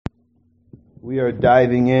We are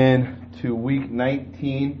diving in to week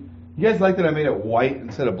 19. You guys like that I made it white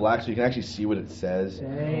instead of black so you can actually see what it says?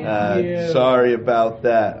 Thank you. Sorry about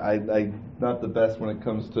that. I'm not the best when it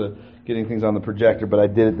comes to getting things on the projector, but I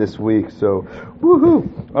did it this week, so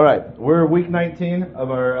woohoo! All right, we're week 19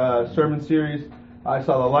 of our sermon series, I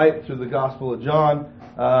Saw the Light, through the Gospel of John.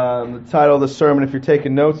 The title of the sermon, if you're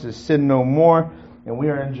taking notes, is Sin No More, and we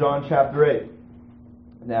are in John chapter 8.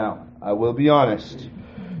 Now, I will be honest.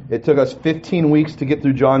 It took us 15 weeks to get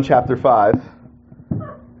through John chapter 5.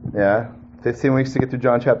 Yeah, 15 weeks to get through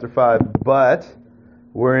John chapter 5. But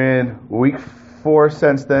we're in week 4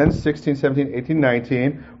 since then, 16, 17, 18,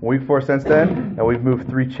 19. Week 4 since then, and we've moved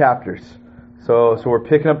 3 chapters. So we're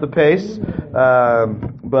picking up the pace.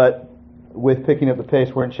 But with picking up the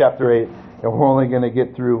pace, we're in chapter 8, and we're only going to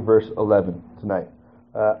get through verse 11 tonight.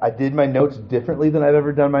 I did my notes differently than I've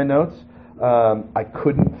ever done my notes. I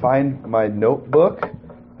couldn't find my notebook.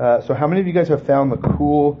 So how many of you guys have found the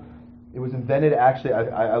cool... It was invented, actually,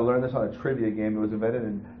 I learned this on a trivia game. It was invented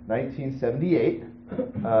in 1978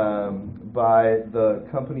 by the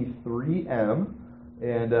company 3M.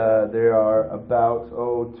 And they are about,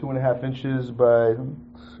 2.5 inches by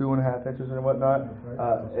 2.5 inches and whatnot.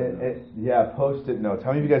 Post-it notes. How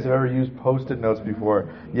many of you guys have ever used Post-it notes before?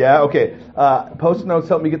 Yeah, okay. Post-it notes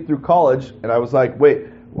helped me get through college. And I was like, wait,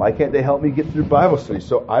 why can't they help me get through Bible study?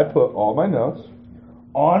 So I put all my notes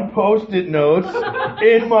on Post-it notes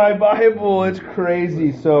in my Bible. It's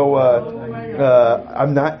crazy. So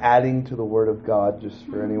I'm not adding to the Word of God, just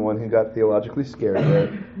for anyone who got theologically scared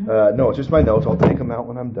there. No, it's just my notes. I'll take them out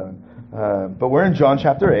when I'm done. But we're in John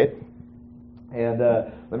chapter 8. And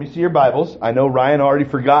let me see your Bibles. I know Ryan already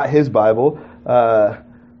forgot his Bible.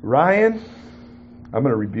 Ryan, I'm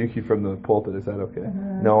going to rebuke you from the pulpit. Is that okay?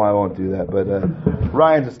 No, I won't do that. But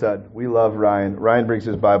Ryan's a stud. We love Ryan. Ryan brings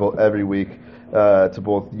his Bible every week. To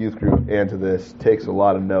both youth group and to this, takes a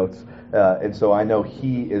lot of notes, and so I know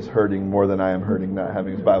he is hurting more than I am hurting not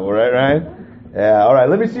having his Bible, right, Ryan? Yeah, all right,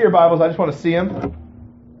 let me see your Bibles. I just want to see them.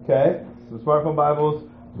 Okay, some smartphone Bibles,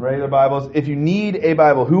 some regular Bibles. If you need a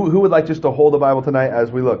Bible, who would like just to hold a Bible tonight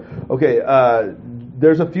as we look? Okay,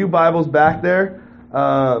 there's a few Bibles back there,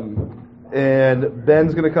 and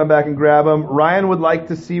Ben's going to come back and grab them. Ryan would like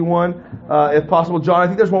to see one, if possible. John, I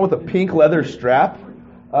think there's one with a pink leather strap.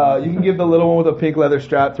 You can give the little one with a pink leather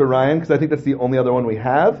strap to Ryan, because I think that's the only other one we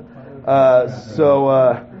have.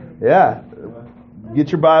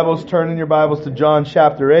 Get your Bibles, turn in your Bibles to John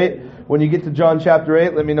chapter 8. When you get to John chapter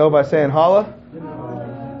 8, let me know by saying holla.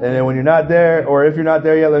 And then when you're not there, or if you're not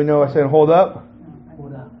there yet, let me know by saying hold up.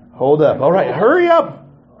 Hold up. All right, hurry up.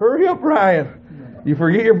 Hurry up, Ryan. You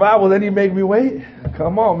forget your Bible, then you make me wait?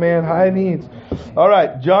 Come on, man, high needs. All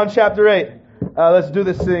right, John chapter 8. Let's do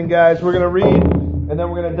this thing, guys. We're going to read, and then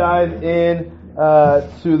we're going to dive in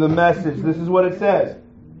to the message. This is what it says.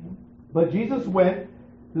 But Jesus went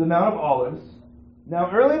to the Mount of Olives. Now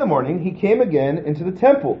early in the morning he came again into the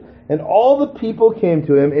temple, and all the people came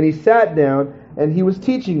to him, and he sat down, and he was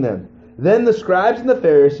teaching them. Then the scribes and the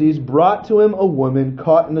Pharisees brought to him a woman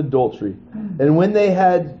caught in adultery. And when they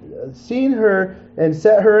had seen her and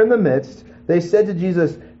set her in the midst, they said to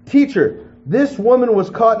Jesus, "Teacher, this woman was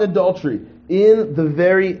caught in adultery in the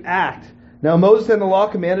very act. Now Moses and the law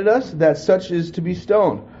commanded us that such is to be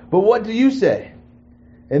stoned. But what do you say?"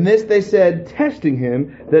 And this they said, testing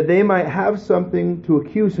him, that they might have something to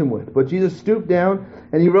accuse him with. But Jesus stooped down,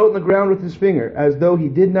 and he wrote on the ground with his finger, as though he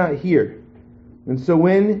did not hear. And so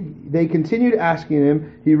when they continued asking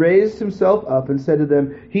him, he raised himself up and said to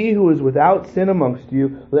them, "He who is without sin amongst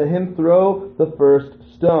you, let him throw the first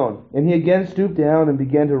stone." And he again stooped down and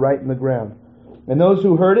began to write in the ground. And those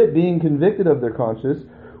who heard it, being convicted of their conscience,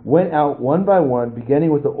 went out one by one,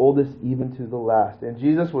 beginning with the oldest even to the last. And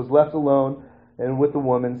Jesus was left alone, and with the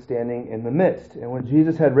woman standing in the midst. And when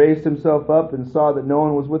Jesus had raised himself up and saw that no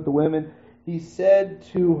one was with the women, he said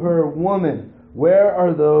to her, "Woman, where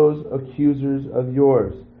are those accusers of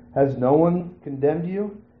yours? Has no one condemned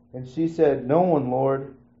you?" And she said, "No one,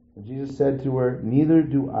 Lord." And Jesus said to her, "Neither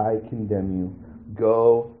do I condemn you.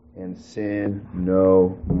 Go and sin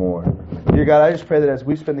no more." Dear God, I just pray that as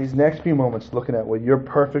we spend these next few moments looking at what your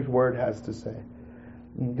perfect word has to say,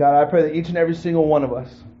 God, I pray that each and every single one of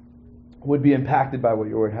us would be impacted by what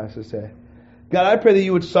your word has to say. God, I pray that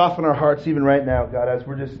you would soften our hearts even right now, God, as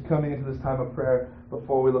we're just coming into this time of prayer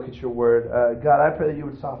before we look at your word. God, I pray that you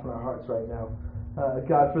would soften our hearts right now.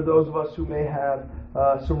 God, for those of us who may have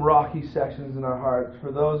some rocky sections in our hearts,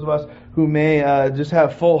 for those of us who may just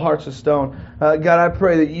have full hearts of stone, God, I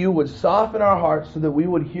pray that you would soften our hearts so that we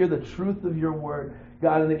would hear the truth of your word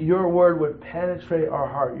God, and that your word would penetrate our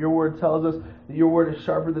heart. Your word tells us that your word is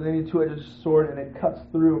sharper than any two-edged sword, and it cuts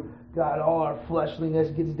through, God, all our fleshliness,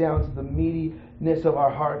 gets down to the meatiness of our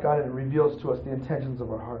heart, God, and it reveals to us the intentions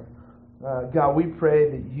of our heart. God, we pray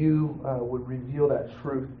that you would reveal that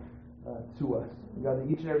truth to us. God,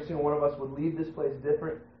 that each and every single one of us would leave this place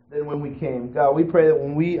different than when we came. God, we pray that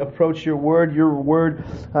when we approach your word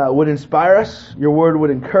would inspire us, your word would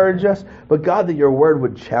encourage us, but God, that your word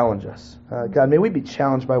would challenge us. God, may we be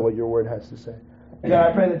challenged by what your word has to say.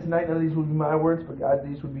 God, I pray that tonight none of these would be my words, but God,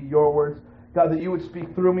 these would be your words. God, that you would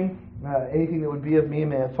speak through me. Anything that would be of me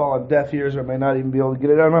may fall on deaf ears or may not even be able to get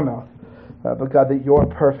it out of my mouth. But God, that your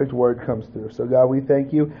perfect word comes through. So God, we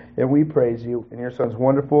thank you and we praise you in your Son's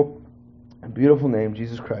wonderful and beautiful name,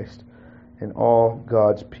 Jesus Christ. And all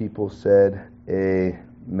God's people said,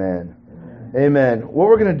 amen. Amen. What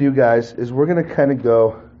we're going to do, guys, is we're going to kind of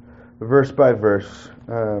go verse by verse,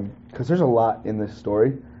 because there's a lot in this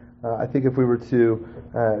story. I think if we were to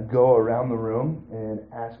go around the room and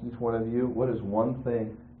ask each one of you, what is one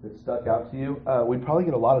thing that stuck out to you, we'd probably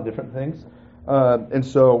get a lot of different things. And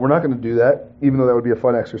so we're not going to do that, even though that would be a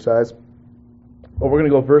fun exercise. But we're going to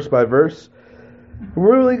go verse by verse.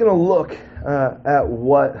 We're really going to look at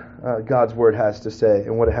what God's Word has to say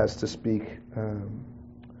and what it has to speak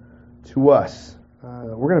to us.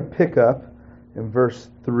 We're going to pick up in verse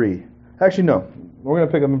 3. Actually, no. We're going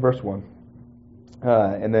to pick up in verse 1.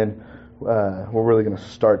 And then we're really going to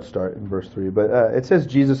start in verse 3. But it says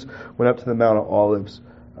Jesus went up to the Mount of Olives,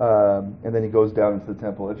 and then he goes down into the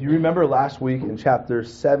temple. If you remember last week in chapter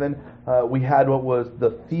 7, we had what was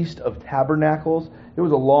the Feast of Tabernacles. It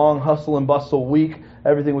was a long hustle and bustle week.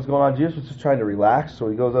 Everything was going on. Jesus was just trying to relax, so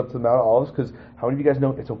he goes up to the Mount of Olives, because how many of you guys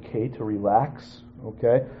know it's okay to relax?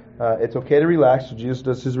 Okay? It's okay to relax, so Jesus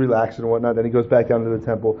does his relaxing and whatnot. Then he goes back down to the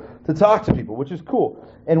temple to talk to people, which is cool.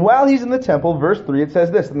 And while he's in the temple, verse 3, it says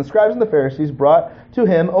this, and the scribes and the Pharisees brought to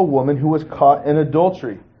him a woman who was caught in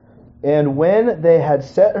adultery. And when they had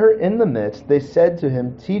set her in the midst, they said to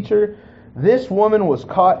him, Teacher, this woman was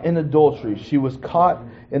caught in adultery. She was caught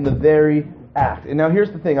in the very act. And now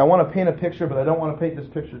here's the thing. I want to paint a picture, but I don't want to paint this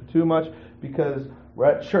picture too much because we're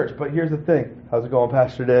at church. But here's the thing. How's it going,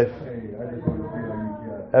 Pastor Dave? Hey, I just want to see how you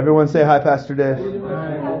guys. Everyone say hi, Pastor Dave. Love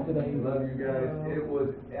you guys. It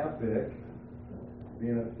was epic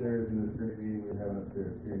being upstairs in this great meeting we're having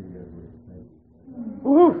upstairs. Hearing you guys work. Thank you.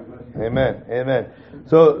 Woo-hoo. Amen. Amen.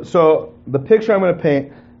 So the picture I'm going to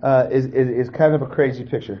paint is kind of a crazy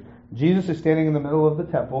picture. Jesus is standing in the middle of the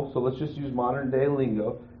temple, so let's just use modern day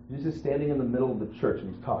lingo. Jesus is standing in the middle of the church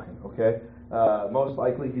and he's talking, okay? Most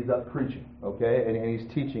likely he's up preaching, okay? And he's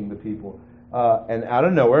teaching the people. And out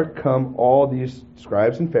of nowhere come all these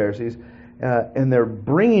scribes and Pharisees, and they're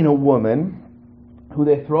bringing a woman who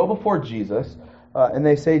they throw before Jesus, and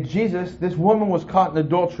they say, Jesus, this woman was caught in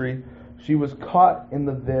adultery. She was caught in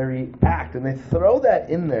the very act. And they throw that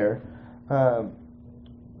in there to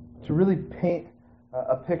really paint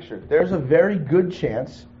a picture. There's a very good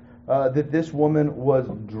chance that this woman was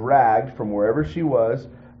dragged from wherever she was,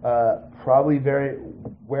 probably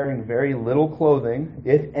wearing very little clothing,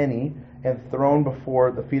 if any, and thrown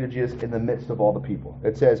before the feet of Jesus in the midst of all the people.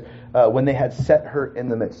 It says, when they had set her in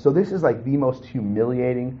the midst. So this is like the most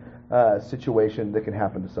humiliating situation that can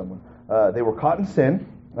happen to someone. They were caught in sin,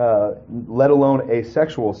 let alone a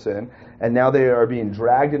sexual sin, and now they are being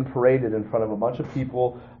dragged and paraded in front of a bunch of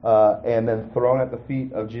people and then thrown at the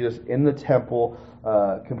feet of Jesus in the temple,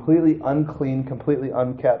 completely unclean, completely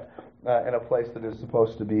unkept, in a place that is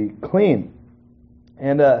supposed to be clean.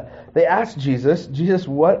 And they asked Jesus,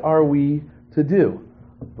 what are we to do?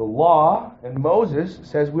 The law and Moses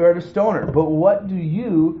says we are to stone her, but what do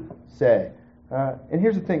you say? And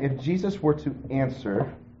here's the thing, if Jesus were to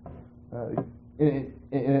answer, and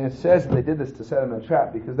it says that they did this to set him in a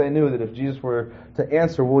trap because they knew that if Jesus were to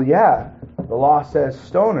answer, well, yeah, the law says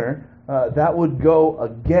stone her, that would go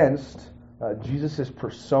against Jesus'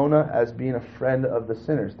 persona as being a friend of the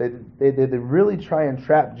sinners. They really try and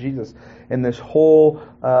trap Jesus in this whole,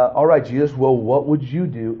 all right, Jesus, well, what would you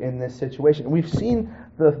do in this situation? And we've seen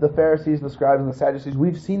the Pharisees, the scribes, and the Sadducees,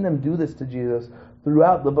 we've seen them do this to Jesus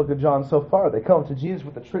throughout the book of John so far. They come to Jesus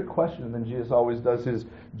with a trick question, and then Jesus always does his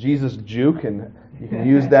Jesus juke, and you can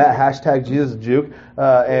use that hashtag Jesus juke,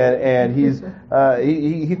 and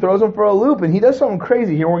he throws them for a loop, and he does something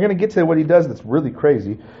crazy here. We're going to get to what he does that's really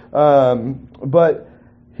crazy, but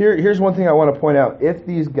here's one thing I want to point out. If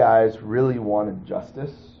these guys really wanted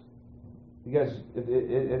justice, you guys,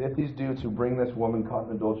 if these dudes who bring this woman caught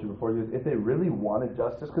in adultery before you, if they really wanted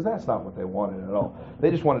justice, because that's not what they wanted at all.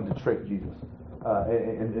 They just wanted to trick Jesus.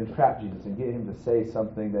 And trap Jesus and get him to say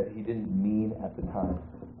something that he didn't mean at the time.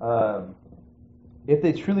 if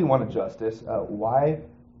they truly wanted justice, why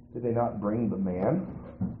did they not bring the man?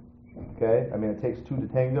 Okay, I mean, it takes two to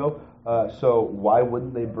tango. So why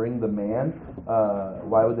wouldn't they bring the man?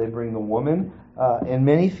 Why would they bring the woman? And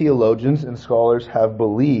many theologians and scholars have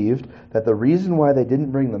believed that the reason why they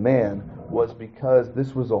didn't bring the man was because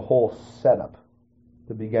this was a whole setup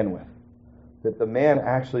to begin with. That the man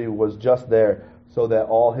actually was just there so that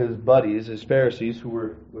all his buddies, his Pharisees, who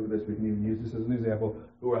were, look at this, we can even use this as an example,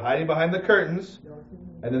 who were hiding behind the curtains,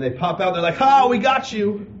 and then they pop out, they're like, "Ha, we got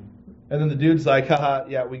you!" And then the dude's like, "Haha,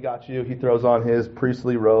 yeah, we got you." He throws on his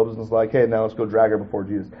priestly robes and is like, "Hey, now let's go drag her before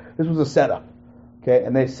Jesus." This was a setup, okay?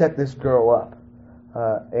 And they set this girl up.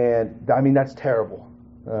 And, I mean, that's terrible.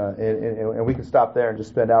 And we could stop there and just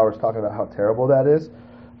spend hours talking about how terrible that is.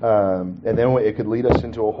 And then it could lead us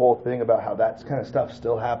into a whole thing about how that kind of stuff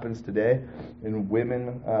still happens today. And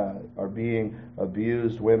women are being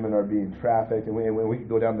abused, women are being trafficked, and we could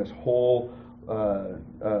go down this whole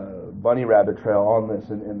bunny rabbit trail on this,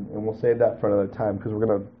 and we'll save that for another time because we're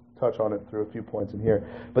going to touch on it through a few points in here.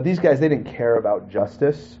 But these guys, they didn't care about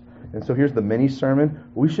justice. And so here's the mini sermon.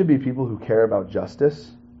 We should be people who care about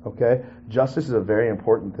justice. Okay? Justice is a very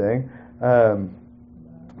important thing.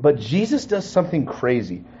 But Jesus does something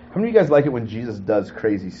crazy. How many of you guys like it when Jesus does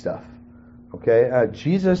crazy stuff? Okay?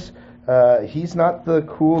 Jesus, he's not the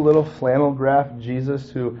cool little flannel graph Jesus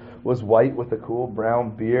who was white with a cool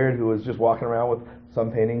brown beard, who was just walking around with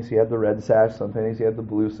some paintings he had the red sash, some paintings he had the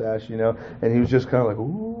blue sash, and he was just kind of like,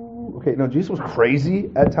 ooh. Okay, no, Jesus was crazy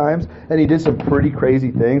at times, and he did some pretty crazy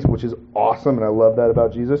things, which is awesome, and I love that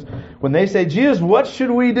about Jesus. When they say, "Jesus, what should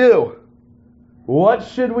we do? What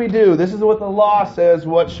should we do? This is what the law says,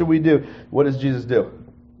 what should we do?" What does Jesus do?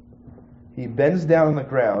 He bends down on the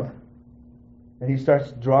ground, and he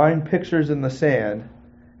starts drawing pictures in the sand,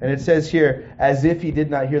 and it says here, as if he did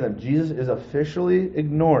not hear them. Jesus is officially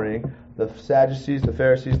ignoring the Sadducees, the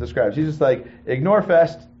Pharisees, the scribes. He's just like, ignore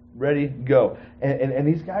fest, ready, go. And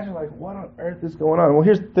these guys are like, what on earth is going on? Well,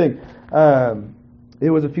 here's the thing. It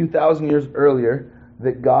was a few thousand years earlier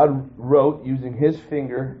that God wrote using his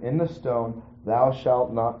finger in the stone, "Thou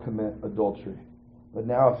shalt not commit adultery." But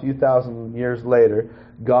now, a few thousand years later,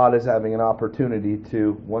 God is having an opportunity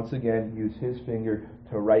to, once again, use his finger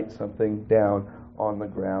to write something down on the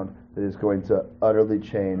ground that is going to utterly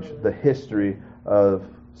change the history of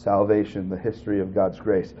salvation, the history of God's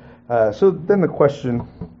grace. So then the question,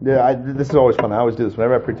 this is always fun. I always do this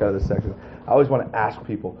whenever I preach out of this section. I always want to ask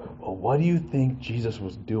people, well, what do you think Jesus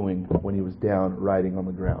was doing when he was down writing on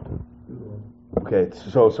the ground? Okay,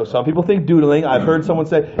 so some people think doodling. I've heard someone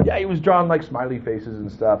say, yeah, he was drawing like smiley faces and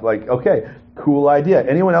stuff. Like, okay, cool idea.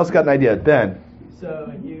 Anyone else got an idea? Ben? So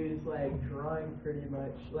he was like drawing pretty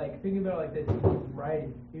much, like think about it like this.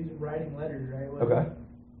 He was writing letters, right? Okay.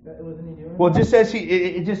 Wasn't he doing? Well, it just says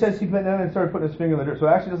he bent down and started putting his finger in the dirt. So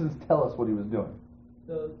it actually doesn't tell us what he was doing.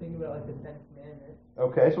 So think about like the Ten Commandments.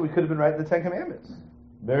 Okay, so we could have been writing the Ten Commandments.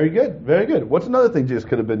 Very good, very good. What's another thing Jesus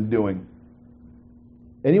could have been doing?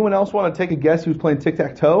 Anyone else want to take a guess who's playing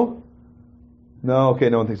tic-tac-toe? No? Okay,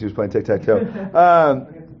 no one thinks he was playing tic-tac-toe.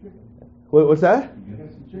 What's that?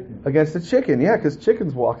 Against the chicken, yeah, because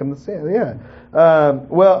chickens walk in the sand, yeah.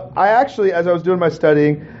 Well, I actually, as I was doing my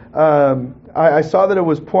studying, I saw that it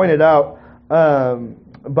was pointed out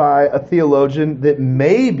by a theologian that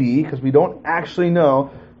maybe, because we don't actually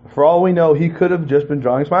know, for all we know, he could have just been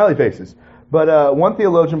drawing smiley faces. But one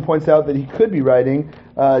theologian points out that he could be writing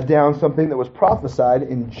down something that was prophesied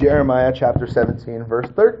in Jeremiah chapter 17, verse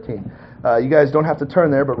 13. You guys don't have to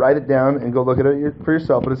turn there, but write it down and go look at it for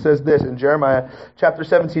yourself. But it says this in Jeremiah chapter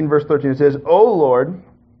 17, verse 13. It says, "O Lord,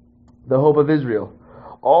 the hope of Israel,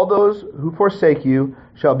 all those who forsake you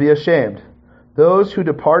shall be ashamed. Those who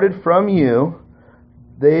departed from you,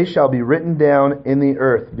 they shall be written down in the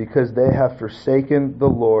earth, because they have forsaken the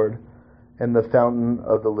Lord and the fountain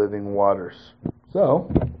of the living waters." So,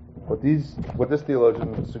 what this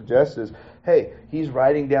theologian suggests is, hey, he's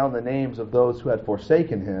writing down the names of those who had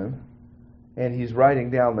forsaken him, and he's writing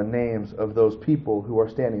down the names of those people who are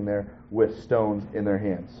standing there with stones in their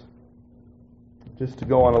hands. Just to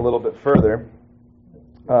go on a little bit further,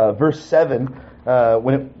 verse 7,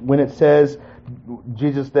 when it says,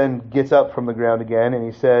 Jesus then gets up from the ground again, and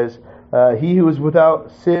he says, "He who is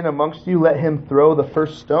without sin amongst you, let him throw the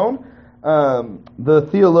first stone." The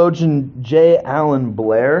theologian J. Allen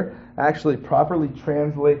Blair actually properly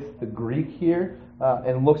translates the Greek here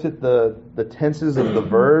and looks at the tenses of the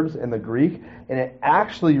verbs in the Greek, and it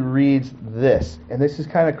actually reads this. And this is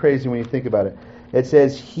kind of crazy when you think about it. It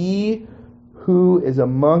says, "He who is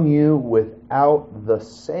among you without the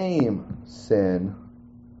same sin,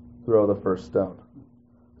 throw the first stone."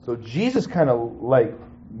 So Jesus kind of like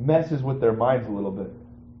messes with their minds a little bit.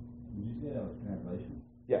 Did you say that was translation?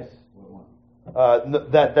 Yes. What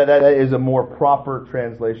one? That is a more proper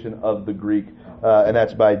translation of the Greek, and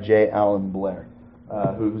that's by J. Allen Blair,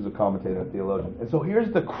 who's a commentator and theologian. And so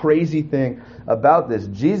here's the crazy thing about this.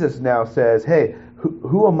 Jesus now says, hey,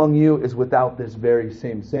 who among you is without this very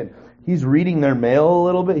same sin? He's reading their mail a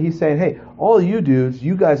little bit. He's saying, hey, all you dudes,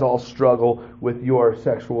 you guys all struggle with your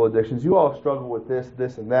sexual addictions. You all struggle with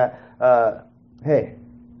this, and that. Hey,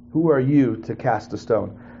 who are you to cast a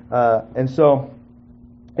stone? And so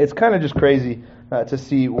it's kind of just crazy to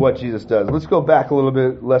see what Jesus does. Let's go back a little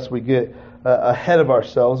bit lest we get ahead of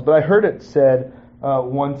ourselves. But I heard it said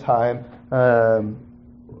one time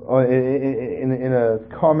in a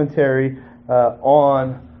commentary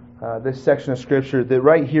on this section of Scripture that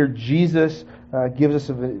right here Jesus gives us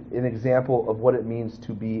an example of what it means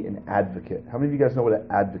to be an advocate. How many of you guys know what an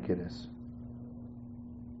advocate is?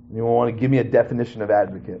 Anyone want to give me a definition of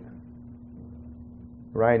advocate?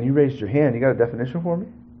 Ryan, you raised your hand. You got a definition for me?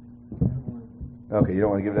 Okay, you don't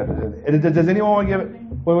want to give a definition. Does anyone want to give it?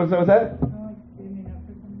 What's that?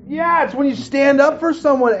 Yeah, it's when you stand up for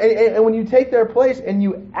someone and when you take their place and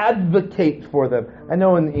you advocate for them. I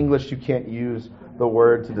know in English you can't use the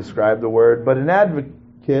word to describe the word, but an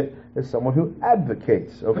advocate is someone who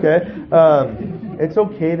advocates, okay? It's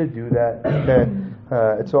okay to do that, okay?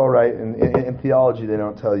 It's all right. In theology, they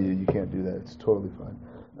don't tell you can't do that. It's totally fine.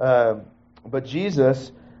 But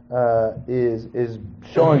Jesus is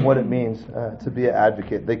showing what it means to be an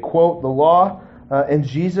advocate. They quote the law, and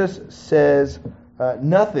Jesus says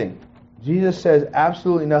nothing. Jesus says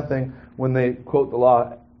absolutely nothing when they quote the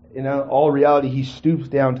law. In all reality, he stoops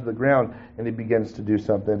down to the ground and he begins to do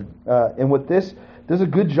something. And what this does a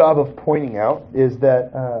good job of pointing out is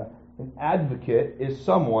that an advocate is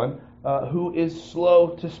someone who is slow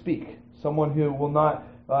to speak. Someone who will not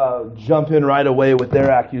jump in right away with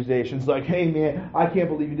their accusations like, hey man, I can't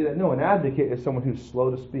believe you did that. No, an advocate is someone who's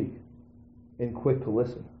slow to speak and quick to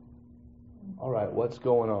listen. All right, what's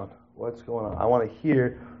going on? What's going on? I want to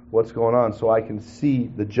hear what's going on so I can see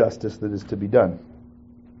the justice that is to be done.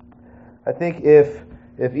 I think if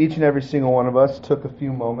each and every single one of us took a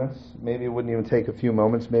few moments, maybe it wouldn't even take a few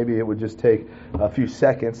moments, maybe it would just take a few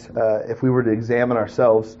seconds, if we were to examine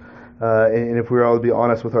ourselves, and if we were all to be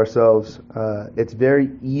honest with ourselves, it's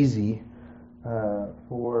very easy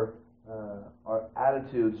for our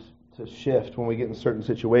attitudes to shift when we get in certain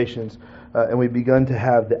situations, and we've begun to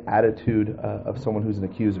have the attitude of someone who's an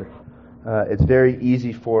accuser. It's very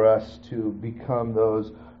easy for us to become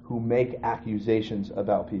those who make accusations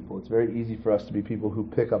about people. It's very easy for us to be people who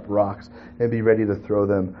pick up rocks and be ready to throw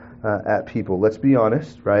them at people. Let's be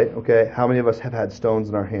honest, right? Okay, how many of us have had stones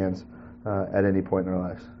in our hands at any point in our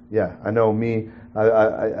lives? Yeah, I know me.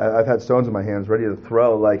 I've had stones in my hands ready to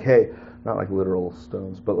throw, like, hey, not like literal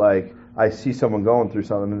stones, but like I see someone going through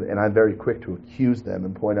something and I'm very quick to accuse them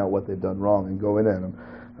and point out what they've done wrong and go in at them.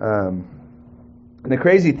 And the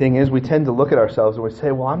crazy thing is, we tend to look at ourselves and we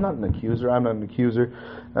say, well, I'm not an accuser,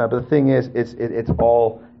 but the thing is, it's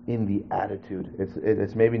all in the attitude.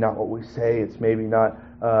 It's maybe not what we say, it's maybe not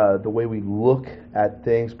the way we look at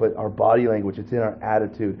things, but our body language, it's in our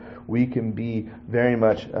attitude. We can be very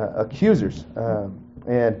much accusers.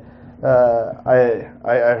 I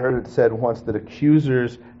heard it said once that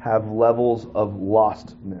accusers have levels of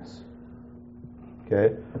lostness.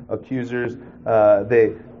 Okay? Accusers,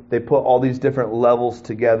 they put all these different levels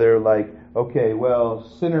together, like, okay, well,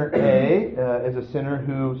 sinner A is a sinner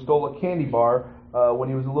who stole a candy bar when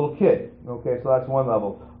he was a little kid. Okay, so that's one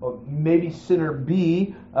level. Well, maybe sinner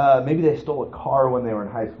B, maybe they stole a car when they were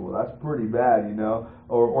in high school. That's pretty bad, you know.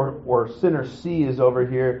 Or sinner C is over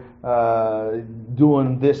here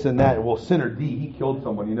doing this and that. Well, sinner D, he killed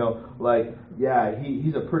someone, you know. Like, yeah,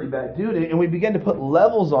 he's a pretty bad dude. And we begin to put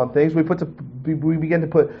levels on things. We begin to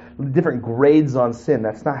put different grades on sin.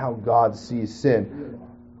 That's not how God sees sin.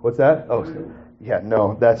 What's that? Oh, yeah,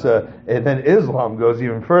 no, that's and then Islam goes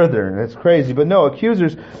even further, and it's crazy. But no,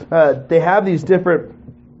 accusers, they have these different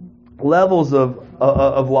levels of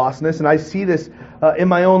lostness, and I see this in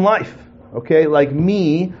my own life. Okay, like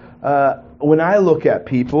me, when I look at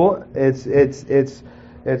people, it's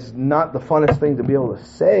not the funnest thing to be able to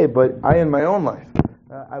say, but in my own life,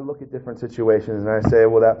 I look at different situations and I say,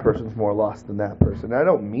 well, that person's more lost than that person. And I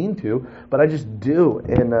don't mean to, but I just do,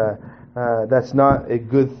 and that's not a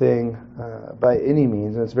good thing by any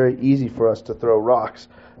means. And it's very easy for us to throw rocks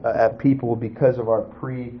at people because of our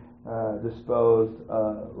predisposed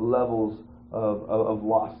levels of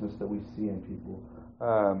lostness that we see in people.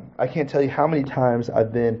 I can't tell you how many times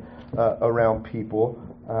I've been around people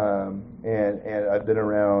And I've been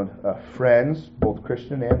around friends, both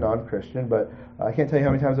Christian and non-Christian, but I can't tell you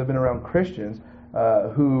how many times I've been around Christians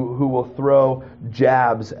who will throw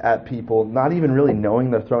jabs at people, not even really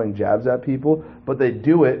knowing they're throwing jabs at people, but they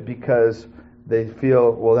do it because they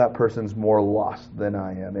feel, well, that person's more lost than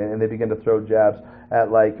I am, and they begin to throw jabs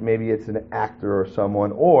at, like, maybe it's an actor or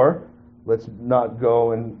someone, or let's not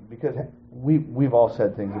go and, because we've all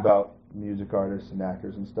said things about music artists and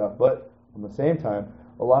actors and stuff, but at the same time,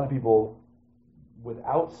 a lot of people,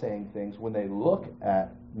 without saying things, when they look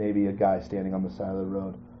at maybe a guy standing on the side of the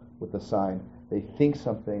road with a sign, they think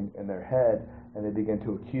something in their head, and they begin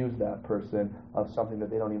to accuse that person of something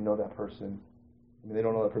that they don't even know that person. I mean, they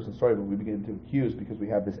don't know that person's story, but we begin to accuse because we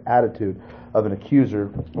have this attitude of an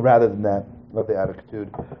accuser rather than that of the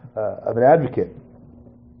attitude of an advocate.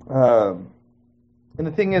 And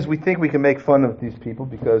the thing is, we think we can make fun of these people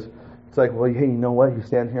because it's like, well, hey, you know what? He's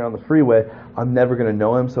standing here on the freeway. I'm never going to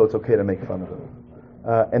know him, so it's okay to make fun of him.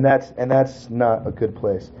 And that's not a good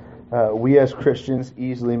place. We as Christians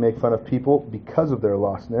easily make fun of people because of their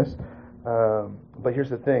lostness. But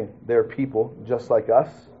here's the thing. They're people just like us,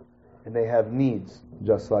 and they have needs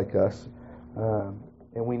just like us.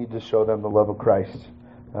 And we need to show them the love of Christ.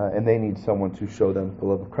 And they need someone to show them the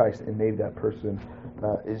love of Christ. And maybe that person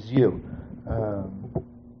is you.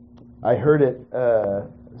 I heard it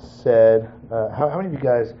said, how many of you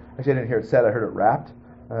guys, actually I didn't hear it said, I heard it rapped.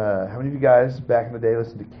 How many of you guys back in the day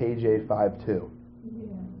listened to KJ52?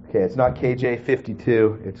 Yeah. Okay, it's not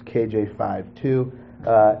KJ52, it's KJ52.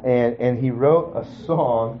 And he wrote a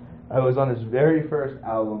song. I was on his very first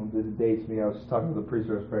album. This dates me. I was talking to the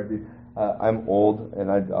preacher I was praying to. I'm old, and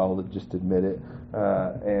I'll just admit it.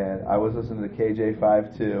 And I was listening to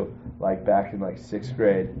KJ52 like back in like 6th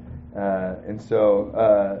grade. And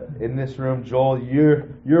so in this room, Joel,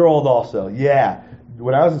 you're old also. Yeah.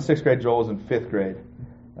 When I was in 6th grade, Joel was in 5th grade.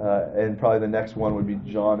 And probably the next one would be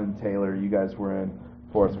John and Taylor. You guys were in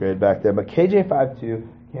 4th grade back then. But KJ52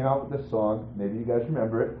 came out with this song. Maybe you guys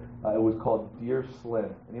remember it. It was called Dear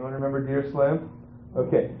Slim. Anyone remember Dear Slim?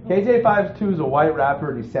 Okay. KJ52 is a white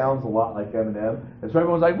rapper, and he sounds a lot like Eminem. And so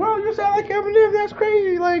everyone's like, well, you sound like Eminem. That's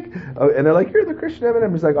crazy. And they're like, you're the Christian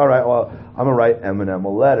Eminem. He's like, all right, well, I'm going to write Eminem a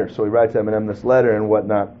letter. So he writes Eminem this letter and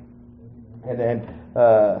whatnot. And then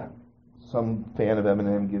some fan of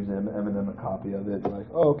Eminem gives Eminem a copy of it. Like,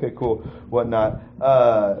 oh, okay, cool, whatnot.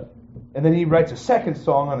 And then he writes a second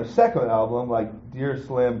song on his second album, like Dear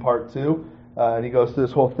Slim Part 2. And he goes through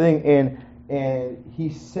this whole thing, and he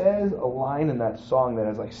says a line in that song that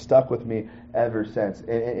has like stuck with me ever since.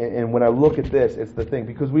 And when I look at this, it's the thing,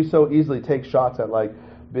 because we so easily take shots at like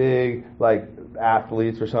big like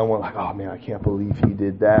athletes or someone like, oh man, I can't believe he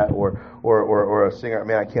did that, or a singer,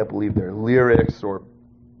 man, I can't believe their lyrics or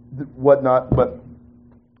whatnot. But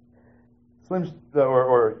Slim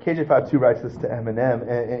or KJ52 writes this to Eminem,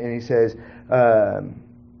 and he says, a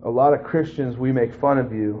lot of Christians, we make fun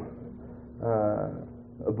of you.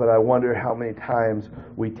 But I wonder how many times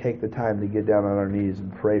we take the time to get down on our knees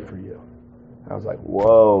and pray for you. I was like,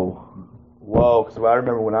 whoa. Because I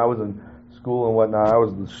remember when I was in school and whatnot, I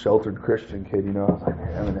was the sheltered Christian kid, you know. I was like,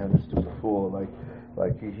 man, Eminem is just a fool.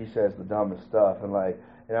 Like he says the dumbest stuff. And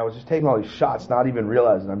I was just taking all these shots, not even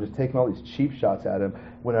realizing I'm just taking all these cheap shots at him.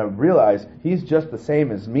 When I realized he's just the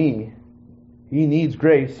same as me. He needs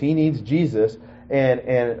grace. He needs Jesus.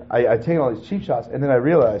 And I take all these cheap shots, and then I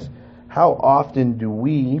realized, how often do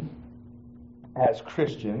we, as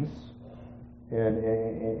Christians,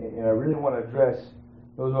 and I really want to address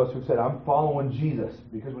those of us who said, I'm following Jesus,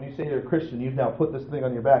 because when you say you're a Christian, you've now put this thing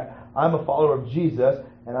on your back. I'm a follower of Jesus,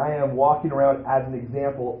 and I am walking around as an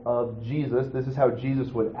example of Jesus. This is how Jesus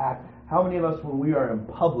would act. How many of us, when we are in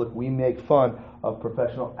public, we make fun of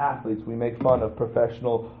professional athletes, we make fun of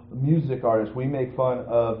professional music artists, we make fun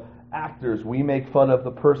of actors, we make fun of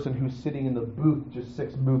the person who's sitting in the booth just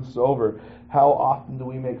 6 booths over. How often do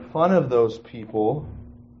we make fun of those people?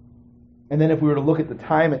 And then if we were to look at the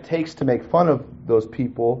time it takes to make fun of those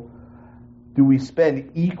people, do we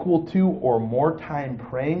spend equal to or more time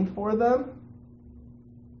praying for them?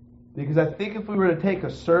 Because I think if we were to take a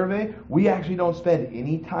survey, we actually don't spend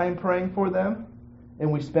any time praying for them, and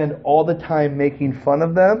we spend all the time making fun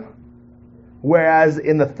of them. Whereas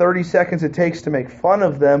in the 30 seconds it takes to make fun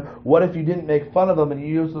of them, what if you didn't make fun of them and you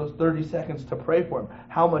use those 30 seconds to pray for them?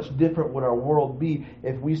 How much different would our world be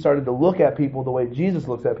if we started to look at people the way Jesus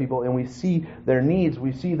looks at people, and we see their needs,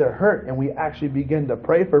 we see their hurt, and we actually begin to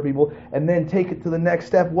pray for people, and then take it to the next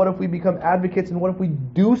step? What if we become advocates, and what if we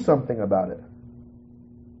do something about it?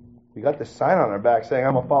 We got this sign on our back saying,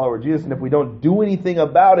 I'm a follower of Jesus, and if we don't do anything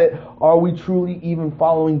about it, are we truly even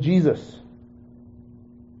following Jesus?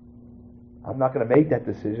 I'm not going to make that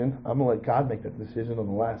decision. I'm going to let God make that decision on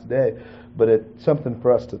the last day. But it's something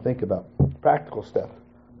for us to think about. Practical step.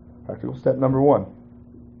 Practical step number 1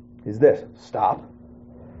 is this. Stop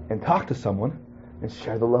and talk to someone and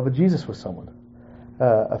share the love of Jesus with someone.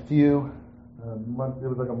 A few months, it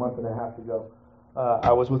was like a month and a half ago,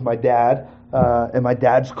 I was with my dad, and my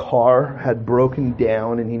dad's car had broken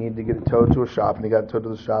down, and he needed to get it towed to a shop, and he got it towed to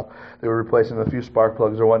the shop. They were replacing a few spark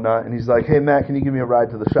plugs or whatnot, and he's like, hey, Matt, can you give me a ride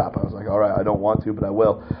to the shop? I was like, all right, I don't want to, but I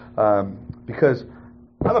will, because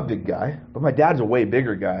I'm a big guy, but my dad's a way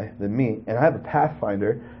bigger guy than me, and I have a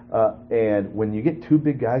Pathfinder, and when you get 2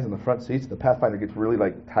 big guys in the front seats, the Pathfinder gets really,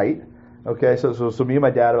 tight. Okay, so me and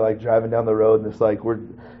my dad are driving down the road, and it's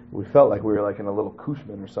we felt like we were in a little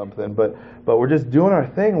Cushman or something, but we're just doing our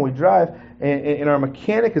thing, and we drive, and our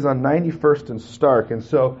mechanic is on 91st and Stark, and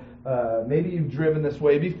so maybe you've driven this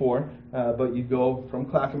way before, but you go from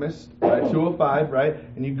Clackamas, right, 205, right,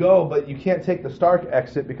 and you go, but you can't take the Stark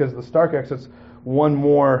exit because the Stark exit's one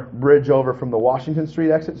more bridge over from the Washington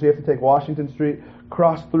Street exit, so you have to take Washington Street,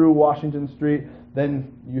 cross through Washington Street,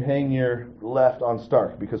 then you hang your left on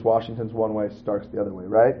Stark because Washington's one way, Stark's the other way,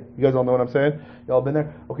 right? You guys all know what I'm saying? You all been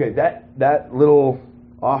there? Okay, that little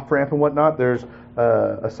off-ramp and whatnot, there's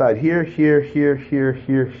a side here, here, here, here,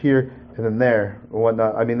 here, here, and then there and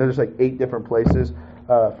whatnot. I mean, there's 8 different places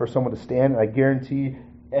for someone to stand, and I guarantee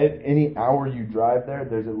any hour you drive there,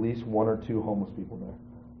 there's at least 1 or 2 homeless people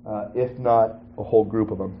there, if not a whole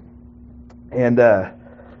group of them. And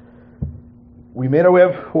we made our way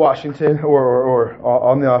up Washington, or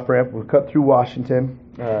on the off-ramp. We cut through Washington.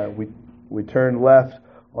 We turned left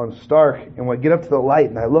on Stark, and when I get up to the light,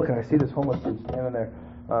 and I look, and I see this homeless dude standing there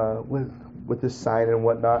with this sign and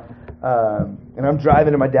whatnot. And I'm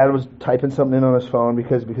driving, and my dad was typing something in on his phone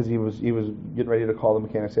because he was getting ready to call the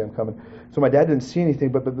mechanic, say I'm coming. So my dad didn't see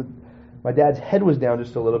anything, but my dad's head was down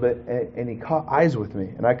just a little bit, and he caught eyes with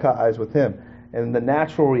me, and I caught eyes with him. And the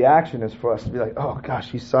natural reaction is for us to be like, oh gosh,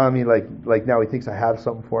 he saw me, like now he thinks I have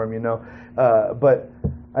something for him, But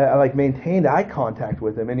I maintained eye contact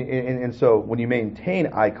with him, and so when you maintain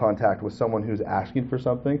eye contact with someone who's asking for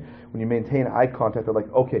something, when you maintain eye contact, they're like,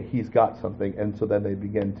 okay, he's got something, and so then they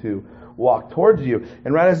begin to walk towards you.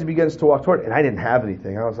 And right as he begins to walk toward, and I didn't have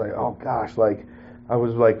anything, I was like, oh gosh, I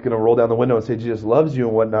was gonna roll down the window and say Jesus loves you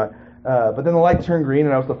and whatnot. But then the light turned green,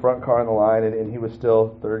 and I was the front car in the line, and he was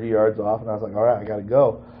still 30 yards off, and I was like, all right, I got to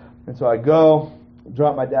go. And so I go,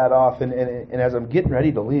 drop my dad off, and as I'm getting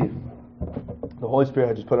ready to leave, the Holy Spirit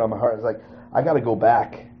had just put it on my heart. It's like, I got to go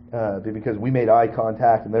back because we made eye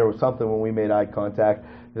contact, and there was something when we made eye contact.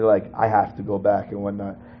 They're like, I have to go back and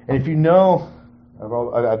whatnot. And if you know,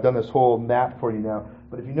 I've done this whole map for you now,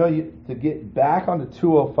 but if you know to get back onto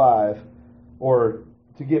 205 or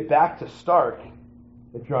to get back to Stark,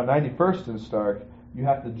 if you're on 91st and Stark, you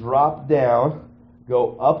have to drop down,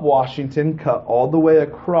 go up Washington, cut all the way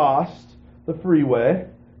across the freeway,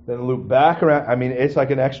 then loop back around. I mean, it's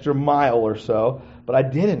like an extra mile or so. But I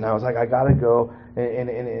did it, and I was like, I got to go,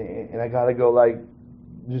 and I got to go,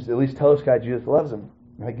 just at least tell this guy Jesus loves him.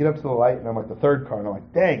 And I get up to the light, and I'm the third car, and I'm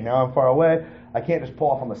like, dang, now I'm far away. I can't just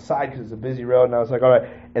pull off on the side because it's a busy road. And I was like, all right.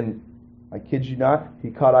 And I kid you not, he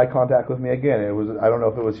caught eye contact with me again. It was, I don't know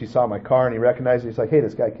if it was he saw my car and he recognized it. He's like, hey,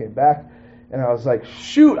 this guy came back. And I was like,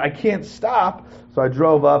 shoot, I can't stop. So I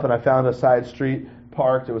drove up and I found a side street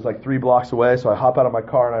parked. It was 3 blocks away. So I hop out of my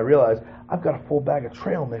car and I realized I've got a full bag of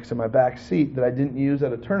trail mix in my back seat that I didn't use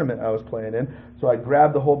at a tournament I was playing in. So I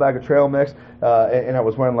grabbed the whole bag of trail mix and I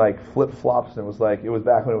was wearing flip-flops, and it was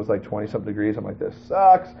back when it was 20-something degrees. I'm like, this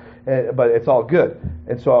sucks, but it's all good.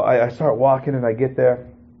 And so I start walking and I get there,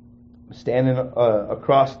 standing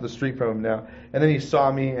across the street from him now, and then he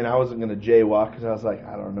saw me, and I wasn't going to jaywalk because I was like,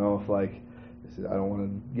 I don't know if I don't want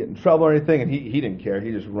to get in trouble or anything, and he didn't care.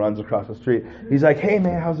 He just runs across the street. He's like, hey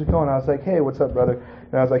man, how's it going? I was like, hey, what's up, brother?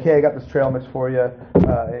 And I was like, hey, I got this trail mix for you,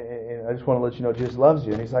 and I just want to let you know Jesus loves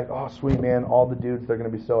you. And he's like, oh sweet man, all the dudes, they're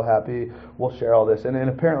going to be so happy. We'll share all this. And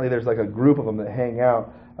apparently there's a group of them that hang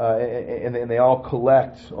out. And they all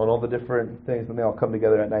collect on all the different things, and they all come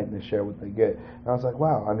together at night and they share what they get. And I was like,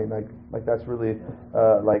 wow, I mean, that's really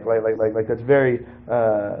that's very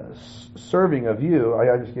serving of you.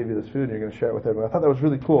 I just gave you this food and you're going to share it with everyone. I thought that was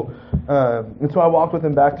really cool. And so I walked with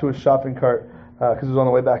him back to his shopping cart because it was on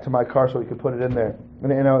the way back to my car so he could put it in there.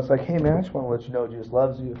 And I was like, hey man, I just want to let you know Jesus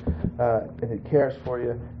loves you and he cares for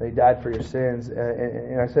you and he died for your sins.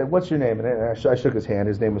 And I said, what's your name? And I shook his hand.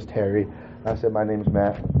 His name was Terry. I said, my name's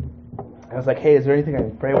Matt. And I was like, hey, is there anything I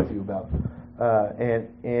can pray with you about?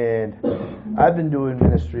 And I've been doing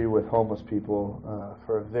ministry with homeless people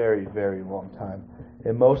for a very, very long time.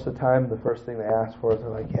 And most of the time, the first thing they ask for is they're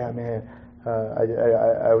like, yeah, man,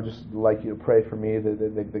 I would just like you to pray for me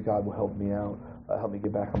that God will help me out, help me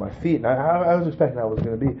get back on my feet. And I was expecting that was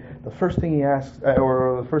going to be. The first thing he asks,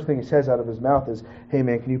 or the first thing he says out of his mouth is, hey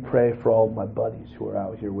man, can you pray for all my buddies who are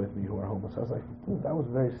out here with me who are homeless? I was like, dude, that was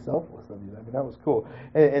very selfless of you. I mean, that was cool.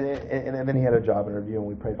 And then he had a job interview, and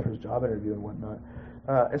we prayed for his job interview and whatnot.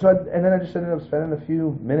 And then I just ended up spending a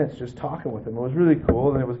few minutes just talking with him. It was really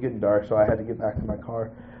cool, and it was getting dark, so I had to get back to my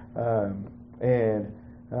car.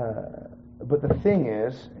 But the thing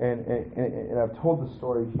is, and I've told the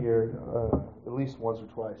story here at least once or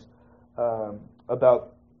twice,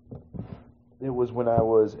 about it was when I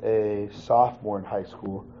was a sophomore in high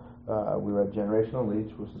school. We were at Generational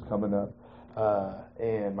Leach, which is coming up,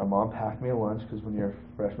 and my mom packed me a lunch, because when you're a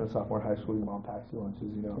freshman, sophomore in high school, your mom packs you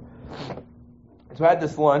lunches, you know. So I had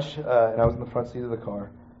this lunch, and I was in the front seat of the car,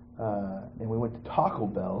 and we went to Taco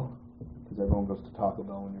Bell, because everyone goes to Taco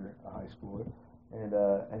Bell when you're a high schooler. And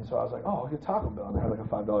so I was like, oh, I'll get Taco Bell. And I had like a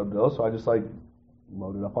 $5 bill, so I just like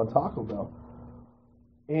loaded up on Taco Bell.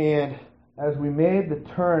 And as we made the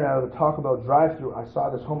turn out of the Taco Bell drive-thru, I saw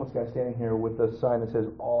this homeless guy standing here with a sign that says,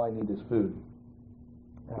 all I need is food.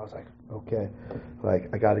 And I was like, okay,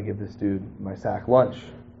 like I got to give this dude my sack lunch.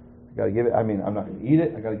 I got to give it. I mean, I'm not going to eat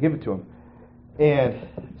it. I got to give it to him. And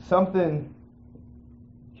something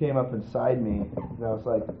came up inside me, and I was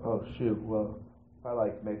like, oh shoot, well, if I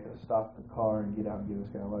like make a stop the car and get out and give this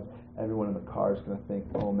guy lunch, everyone in the car is going to think,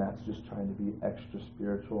 oh, Matt's just trying to be extra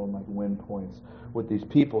spiritual and like win points with these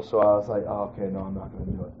people. So I was like, oh, okay, no, I'm not going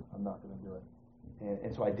to do it. I'm not going to do it.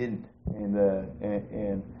 And so I didn't. And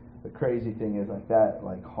the crazy thing is like that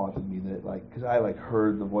like haunted me, that like, because I like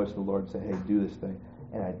heard the voice of the Lord say, hey, do this thing,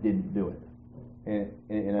 and I didn't do it.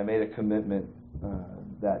 And I made a commitment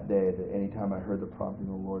that day that anytime I heard the prompting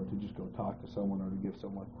of the Lord to just go talk to someone or to give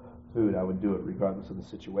someone food, I would do it regardless of the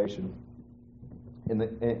situation. And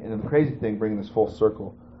the crazy thing, bringing this full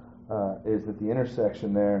circle, is that the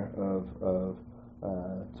intersection there of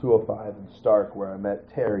 205 and Stark, where I met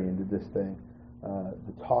Terry and did this thing,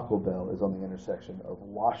 the Taco Bell is on the intersection of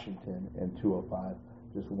Washington and 205,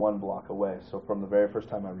 just one block away. So from the very first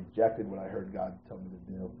time I rejected what I heard God tell me to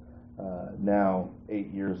do, now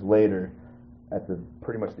 8 years later, at the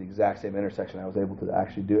pretty much the exact same intersection, I was able to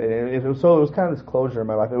actually do it. And it was kind of this closure in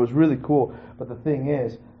my life. It was really cool. But the thing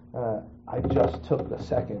is, I just took the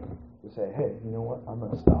second to say, hey, you know what? I'm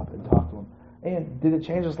going to stop and talk to him. And did it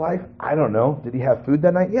change his life? I don't know. Did he have food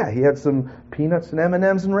that night? Yeah, he had some peanuts and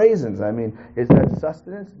M&Ms and raisins. I mean, is that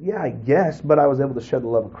sustenance? Yeah, I guess. But I was able to share the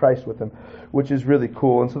love of Christ with him, which is really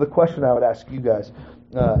cool. And so the question I would ask you guys,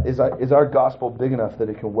 is our gospel big enough that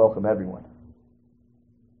it can welcome everyone?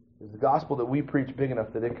 Is the gospel that we preach big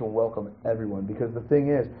enough that it can welcome everyone? Because the thing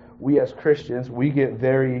is, we as Christians, we get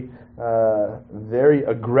very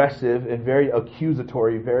aggressive and very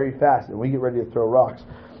accusatory very fast, and we get ready to throw rocks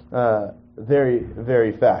very,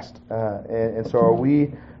 very fast. And so are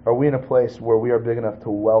we in a place where we are big enough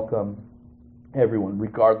to welcome everyone,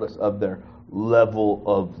 regardless of their level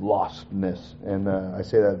of lostness? And I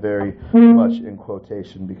say that very much in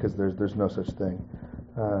quotation, because there's no such thing.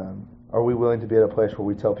 Are we willing to be at a place where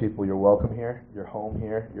we tell people you're welcome here, you're home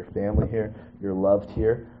here, your family here, you're loved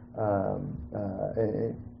here?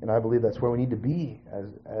 And I believe that's where we need to be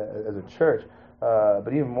as a church. But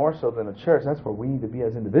even more so than a church, that's where we need to be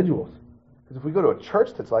as individuals. Because if we go to a church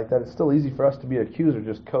that's like that, it's still easy for us to be accused or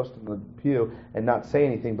just coast in the pew and not say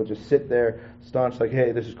anything, but just sit there staunch like,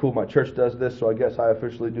 hey, this is cool, my church does this, so I guess I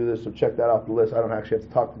officially do this, so check that off the list. I don't actually have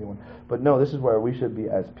to talk to anyone. But no, this is where we should be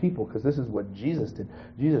as people, because this is what Jesus did.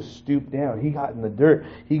 Jesus stooped down. He got in the dirt.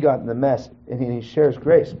 He got in the mess, and he shares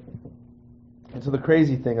grace. And so the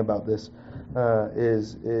crazy thing about this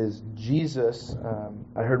is Jesus,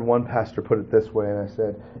 I heard one pastor put it this way, and I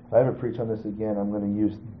said, if I ever preach on this again, I'm going to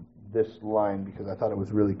use this line because I thought it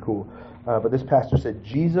was really cool. But this pastor said,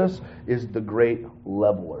 Jesus is the great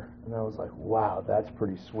leveler. And I was like, wow, that's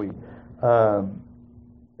pretty sweet.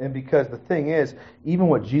 And because the thing is, even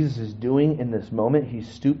what Jesus is doing in this moment, he's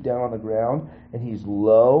stooped down on the ground and he's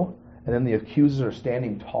low, and then the accusers are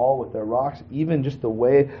standing tall with their rocks. Even just the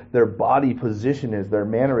way their body position is, their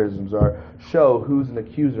mannerisms show who's an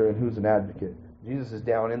accuser and who's an advocate. Jesus is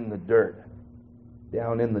down in the dirt,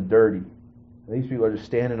 down in the dirty. These people are just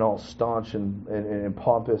standing all staunch and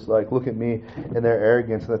pompous, like, look at me, and their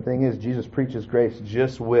arrogance. And the thing is, Jesus preaches grace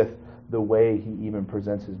just with the way he even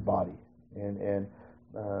presents his body. And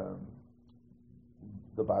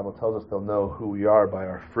the Bible tells us they'll know who we are by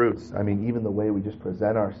our fruits. I mean, even the way we just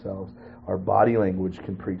present ourselves, our body language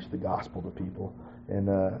can preach the gospel to people. And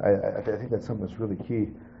I think that's something that's really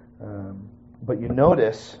key. But you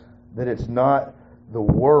notice that it's not the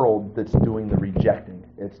world that's doing the rejecting.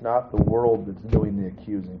 It's not the world that's doing the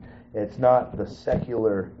accusing. It's not the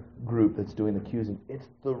secular group that's doing the accusing. It's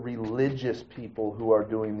the religious people who are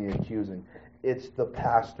doing the accusing. It's the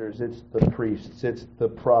pastors, it's the priests, it's the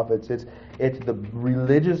prophets, it's the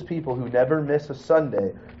religious people who never miss a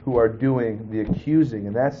Sunday who are doing the accusing.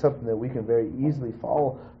 And that's something that we can very easily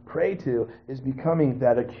fall prey to, is becoming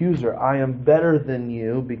that accuser. I am better than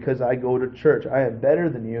you because I go to church. I am better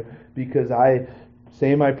than you because I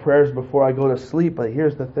say my prayers before I go to sleep. But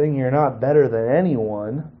here's the thing, you're not better than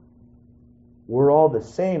anyone. We're all the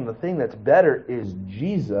same. The thing that's better is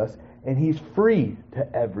Jesus, and He's free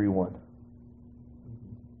to everyone.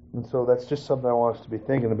 And so that's just something I want us to be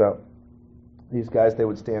thinking about. These guys, they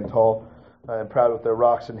would stand tall and proud with their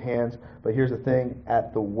rocks in hands. But here's the thing,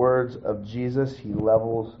 at the words of Jesus, He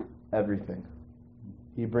levels everything.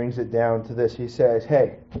 He brings it down to this. He says,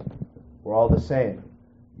 hey, we're all the same.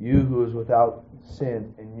 You who is without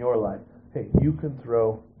sin in your life, hey, you can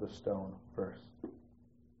throw the stone first.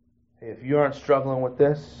 Hey, if you aren't struggling with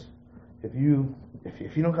this, if you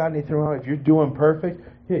don't got anything wrong, if you're doing perfect,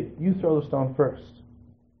 hey, you throw the stone first.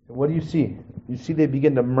 And what do you see? You see they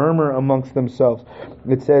begin to murmur amongst themselves.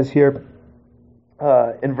 It says here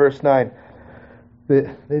in verse 9,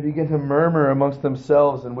 that they begin to murmur amongst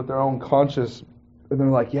themselves and with their own conscience. And they're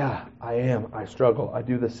like, yeah, I struggle. I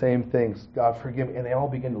do the same things. God, forgive me. And they all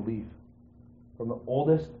begin to leave. From the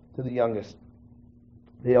oldest to the youngest,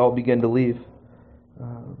 they all begin to leave.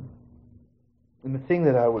 And the thing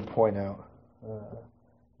that I would point out,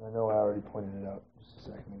 I know I already pointed it out just a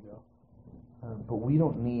second ago, but we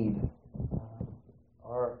don't need,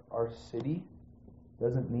 our city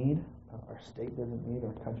doesn't need, our state doesn't need,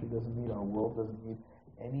 our country doesn't need, our world doesn't need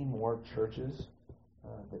any more churches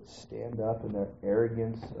that stand up in their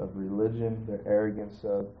arrogance of religion, their arrogance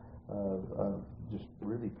of just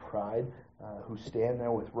really pride, who stand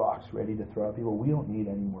there with rocks ready to throw at people. We don't need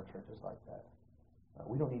any more churches like that.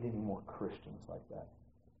 We don't need any more Christians like that.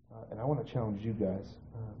 And I want to challenge you guys,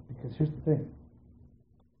 because here's the thing.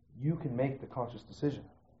 You can make the conscious decision.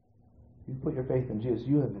 You put your faith in Jesus.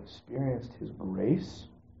 You have experienced His grace,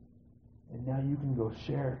 and now you can go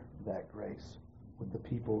share that grace with the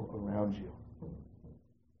people around you.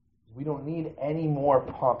 We don't need any more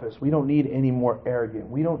pompous. We don't need any more arrogant.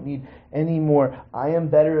 We don't need any more, I am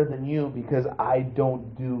better than you because I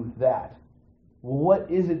don't do that. Well, what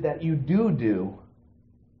is it that you do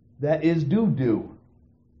that is do?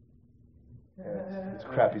 Yeah, it's a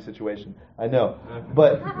crappy situation. I know.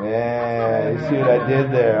 But, you see what I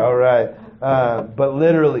did there. All right. But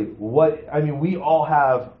literally, we all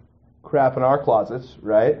have crap in our closets,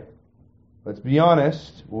 right? Let's be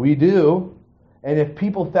honest. We do. And if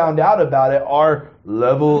people found out about it, our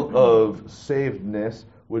level of savedness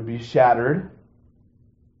would be shattered.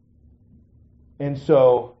 And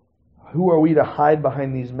so, who are we to hide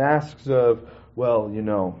behind these masks of, well,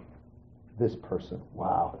 this person,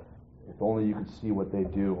 wow, if only you could see what they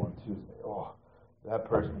do on Tuesday. Oh, that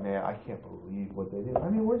person, man, I can't believe what they do.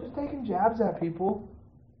 We're just taking jabs at people.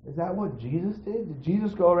 Is that what Jesus did? Did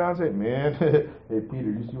Jesus go around and say, man, hey, Peter,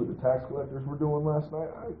 you see what the tax collectors were doing last night?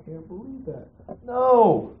 I can't believe that.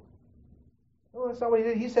 No, that's not what He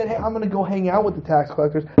did. He said, hey, I'm going to go hang out with the tax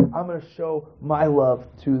collectors. I'm going to show my love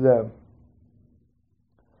to them.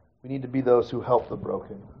 We need to be those who help the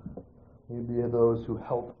broken. We need to be those who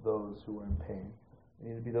help those who are in pain. We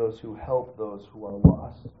need to be those who help those who are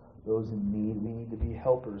lost, those in need. We need to be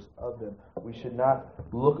helpers of them. We should not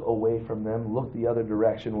look away from them, look the other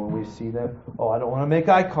direction when we see them. Oh, I don't want to make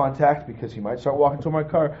eye contact because he might start walking to my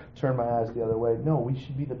car, turn my eyes the other way. No, we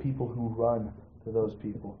should be the people who run to those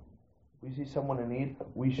people. We see someone in need,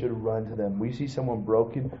 we should run to them. We see someone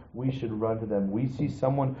broken, we should run to them. We see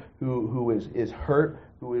someone who is hurt,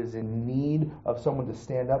 who is in need of someone to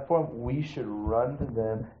stand up for them, we should run to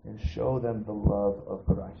them and show them the love of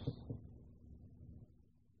Christ.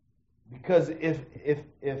 Because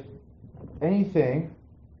if anything,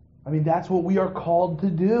 that's what we are called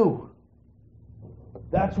to do.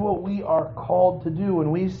 That's what we are called to do.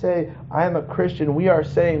 When we say, I am a Christian, we are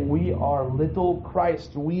saying we are little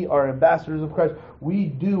Christ. We are ambassadors of Christ. We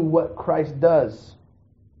do what Christ does.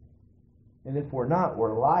 And if we're not,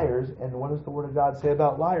 we're liars. And what does the Word of God say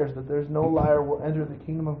about liars? That there's no liar will enter the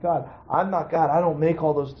kingdom of God. I'm not God. I don't make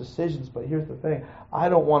all those decisions. But here's the thing. I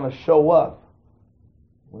don't want to show up.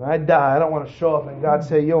 When I die, I don't want to show up and God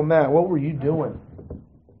say, yo, Matt, what were you doing?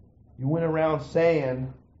 You went around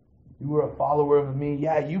saying you were a follower of me.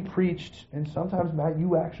 Yeah, you preached. And sometimes, Matt,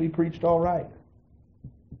 you actually preached all right.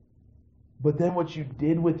 But then what you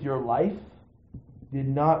did with your life did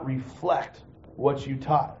not reflect what you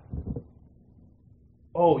taught.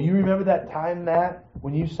 Oh, you remember that time, Matt,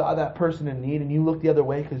 when you saw that person in need and you looked the other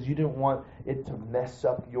way because you didn't want it to mess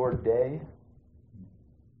up your day?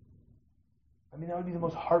 I mean, that would be the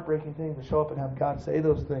most heartbreaking thing, to show up and have God say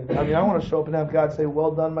those things. I mean, I want to show up and have God say,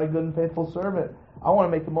 well done, my good and faithful servant. I want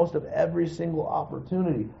to make the most of every single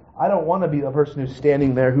opportunity. I don't want to be the person who's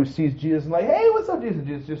standing there who sees Jesus and like, hey, what's up, Jesus?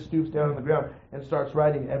 Jesus just stoops down on the ground and starts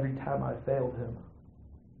writing every time I failed him.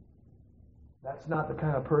 That's not the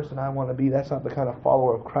kind of person I want to be. That's not the kind of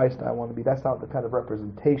follower of Christ I want to be. That's not the kind of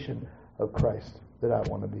representation of Christ that I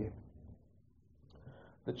want to be.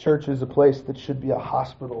 The church is a place that should be a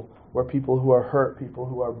hospital where people who are hurt, people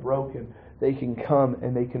who are broken, they can come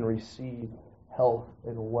and they can receive health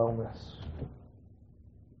and wellness.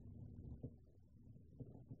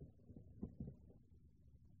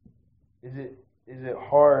 Is it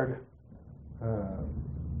hard?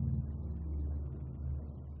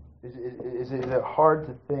 Is it hard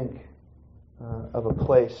to think of a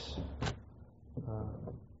place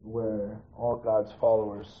where all God's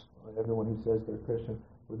followers, everyone who says they're Christian,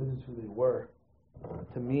 well, this is who they were?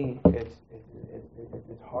 To me, it's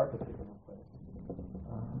hard to think of a place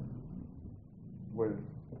where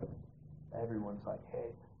everyone's like,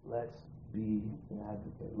 hey, let's be an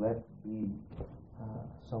advocate. Let's be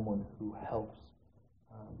someone who helps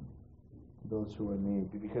those who are in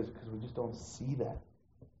need. Because we just don't see that.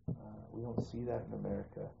 We don't see that in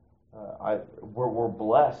America. We're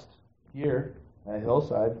blessed here at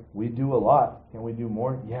Hillside. We do a lot. Can we do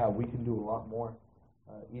more? Yeah, we can do a lot more.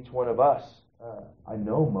 Each one of us. I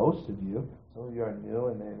know most of you. Some of you are new,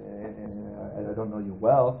 and I don't know you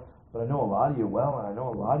well, but I know a lot of you well, and I know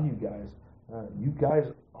a lot of you guys. You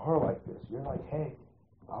guys are like this. You're like, hey,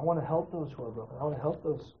 I want to help those who are broken. I want to help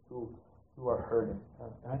those who are hurting.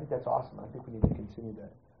 And I think that's awesome. I think we need to continue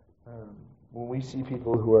that. When we see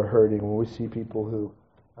people who are hurting, when we see people who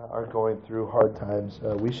are going through hard times,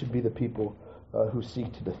 we should be the people who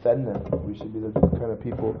seek to defend them. We should be the kind of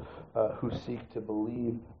people who seek to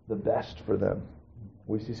believe the best for them.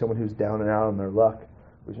 We see someone who's down and out on their luck.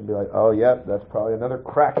 We should be like, oh, yep, that's probably another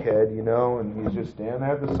crackhead, you know, and he's just standing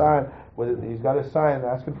there at the sign. He's got a sign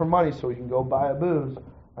asking for money so he can go buy a booze.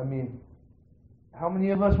 I mean, how many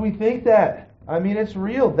of us we think that? I mean, it's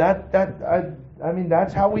real. I mean,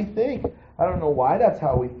 that's how we think. I don't know why that's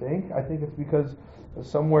how we think. I think it's because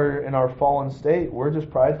somewhere in our fallen state, we're just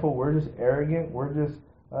prideful, we're just arrogant,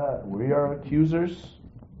 we are accusers.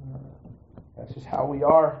 That's just how we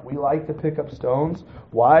are. We like to pick up stones.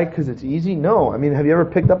 Why? Because it's easy? No. I mean, have you ever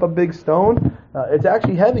picked up a big stone? It's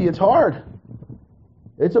actually heavy. It's hard.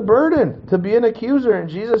 It's a burden to be an accuser. And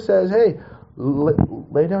Jesus says, hey,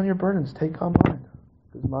 lay down your burdens. Take on mine.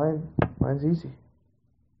 Because mine's easy.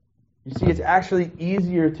 You see, it's actually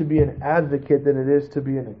easier to be an advocate than it is to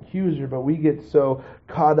be an accuser, but we get so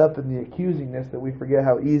caught up in the accusingness that we forget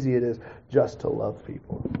how easy it is just to love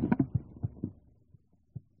people.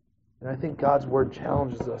 And I think God's Word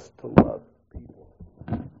challenges us to love people.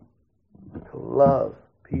 To love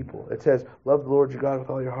people. It says, love the Lord your God with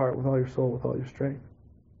all your heart, with all your soul, with all your strength.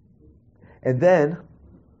 And then,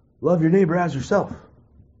 love your neighbor as yourself.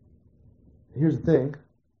 Here's the thing.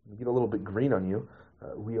 You get a little bit green on you.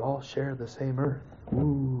 We all share the same earth.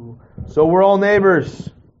 Ooh. So we're all neighbors.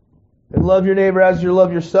 And love your neighbor as you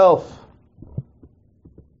love yourself.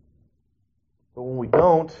 But when we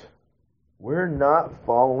don't, we're not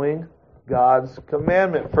following God's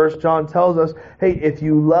commandment. 1 John tells us, hey, if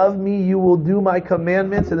you love me, you will do my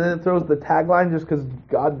commandments. And then it throws the tagline just because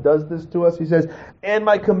God does this to us. He says, and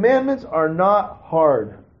my commandments are not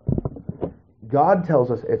hard. God tells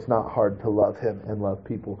us it's not hard to love Him and love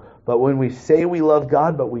people. But when we say we love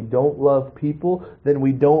God, but we don't love people, then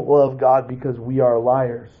we don't love God because we are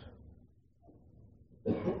liars.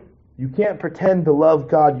 You can't pretend to love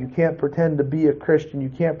God. You can't pretend to be a Christian. You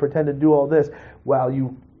can't pretend to do all this while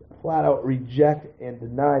you flat out reject and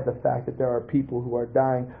deny the fact that there are people who are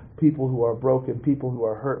dying, people who are broken, people who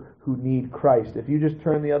are hurt, who need Christ. If you just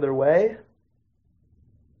turn the other way,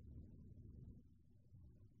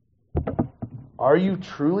 are you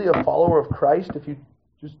truly a follower of Christ if you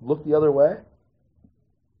just look the other way?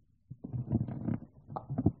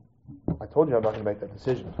 I told you I'm not going to make that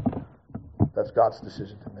decision. That's God's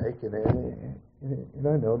decision to make. And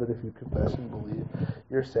I know that if you confess and believe,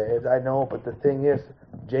 you're saved. I know, but the thing is,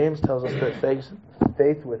 James tells us that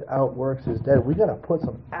faith without works is dead. We got to put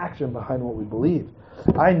some action behind what we believe.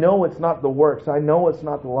 I know it's not the works. I know it's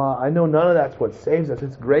not the law. I know none of that's what saves us.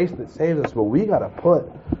 It's grace that saves us, but we got to put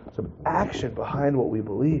some action behind what we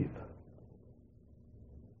believe.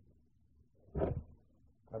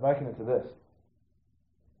 I liken it to this.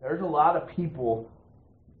 There's a lot of people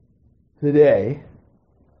today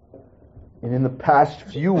and in the past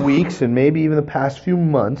few weeks and maybe even the past few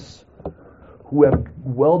months who have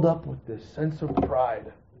welled up with this sense of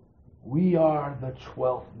pride. We are the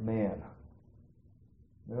 12th man.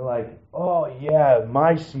 They're like, oh yeah,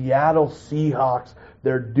 my Seattle Seahawks,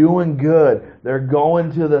 they're doing good. They're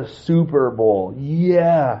going to the Super Bowl.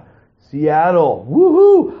 Yeah, Seattle,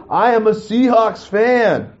 woohoo! I am a Seahawks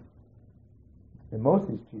fan. And most of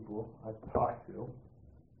these people I've talked to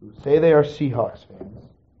who say they are Seahawks fans,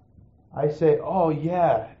 I say, oh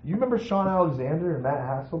yeah, you remember Sean Alexander and Matt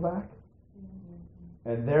Hasselbeck?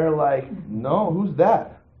 And they're like, no, who's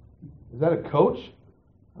that? Is that a coach?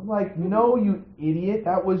 I'm like, no, you idiot.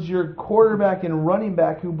 That was your quarterback and running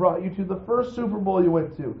back who brought you to the first Super Bowl you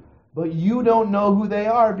went to. But you don't know who they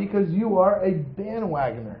are because you are a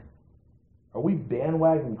bandwagoner. Are we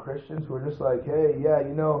bandwagon Christians who are just like, hey, yeah,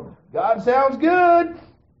 you know, God sounds good.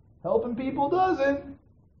 Helping people doesn't.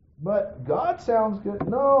 But God sounds good.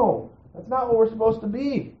 No, that's not what we're supposed to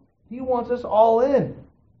be. He wants us all in.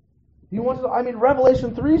 He wants us,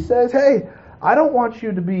 Revelation 3 says, hey, I don't want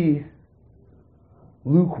you to be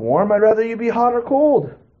lukewarm. I'd rather you be hot or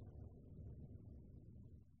cold.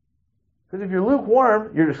 Because if you're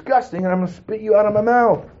lukewarm, you're disgusting, and I'm going to spit you out of my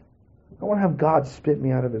mouth. I want to have God spit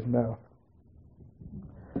me out of His mouth.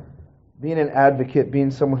 Being an advocate,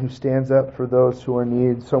 being someone who stands up for those who are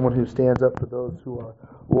in need, someone who stands up for those who are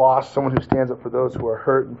lost, someone who stands up for those who are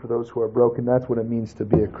hurt and for those who are broken, that's what it means to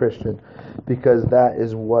be a Christian. Because that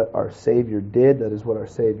is what our Savior did, that is what our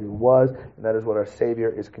Savior was, and that is what our Savior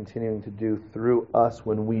is continuing to do through us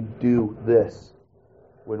when we do this.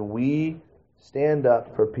 When we stand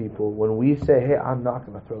up for people, when we say, hey, I'm not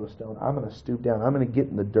going to throw the stone, I'm going to stoop down, I'm going to get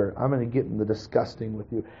in the dirt, I'm going to get in the disgusting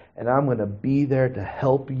with you, and I'm going to be there to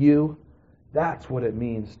help you. That's what it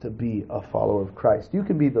means to be a follower of Christ. You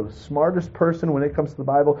can be the smartest person when it comes to the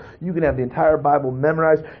Bible. You can have the entire Bible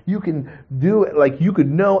memorized. You can do it like you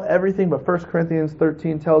could know everything, but 1 Corinthians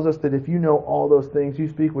 13 tells us that if you know all those things, you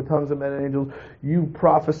speak with tongues of men and angels, you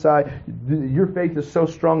prophesy, your faith is so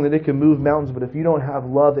strong that it can move mountains, but if you don't have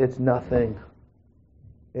love, it's nothing.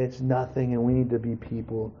 It's nothing, and we need to be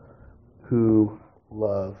people who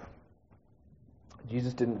love.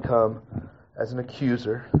 Jesus didn't come as an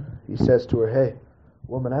accuser. He says to her, hey,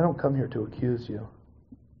 woman, I don't come here to accuse you.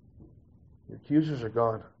 Your accusers are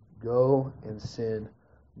gone. Go and sin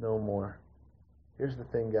no more. Here's the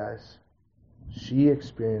thing, guys. She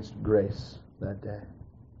experienced grace that day.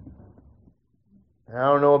 And I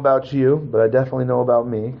don't know about you, but I definitely know about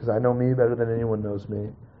me, because I know me better than anyone knows me.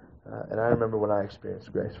 And I remember when I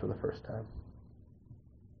experienced grace for the first time.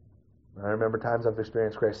 And I remember times I've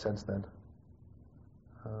experienced grace since then.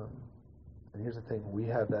 And here's the thing, we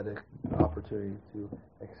have that opportunity to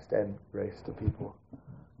extend grace to people.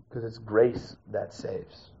 Because it's grace that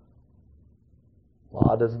saves.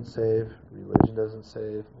 Law doesn't save, religion doesn't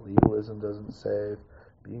save, legalism doesn't save,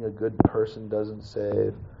 being a good person doesn't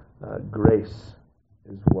save. Grace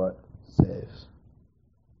is what saves.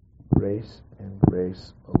 Grace and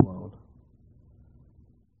grace alone.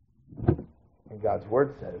 And God's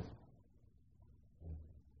Word says,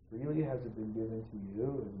 freely has it been given to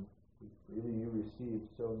you, and freely you receive,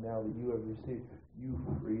 so now that you have received, you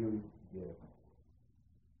freely give.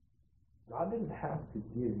 God didn't have to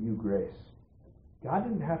give you grace. God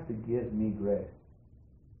didn't have to give me grace.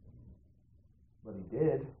 But He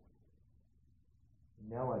did.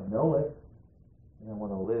 Now I know it, and I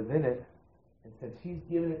want to live in it. And since He's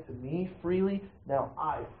given it to me freely, now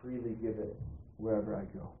I freely give it wherever I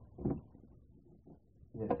go.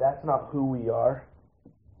 And if that's not who we are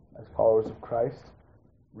as followers of Christ,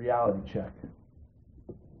 reality check.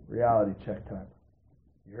 Reality check time.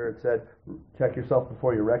 You heard it said, check yourself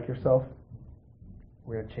before you wreck yourself.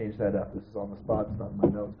 We're going to change that up. This is on the spot. It's not in my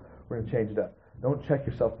notes. We're going to change it up. Don't check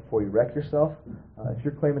yourself before you wreck yourself. If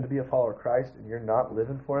you're claiming to be a follower of Christ and you're not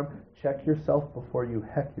living for Him, check yourself before you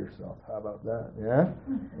heck yourself. How about that? Yeah?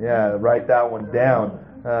 Yeah, write that one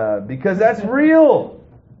down. Because that's real.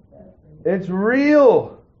 It's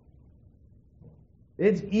real.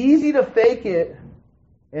 It's easy to fake it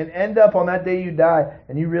and end up on that day you die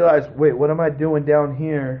and you realize, wait, what am I doing down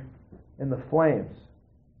here in the flames?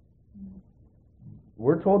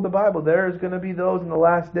 We're told in the Bible there is going to be those in the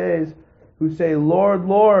last days who say, Lord,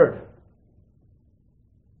 Lord.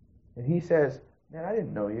 And He says, man, I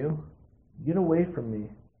didn't know you. Get away from me,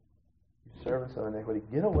 you servants of iniquity.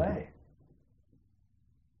 Get away.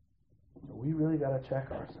 So we really got to check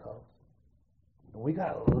ourselves. And we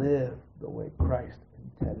got to live the way Christ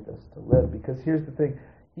intended us to live. Because here's the thing.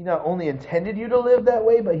 He not only intended you to live that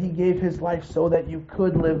way, but He gave His life so that you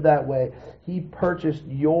could live that way. He purchased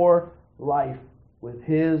your life with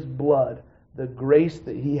His blood the grace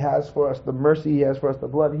that He has for us, the mercy He has for us, the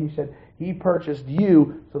blood He shed. He purchased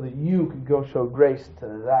you so that you could go show grace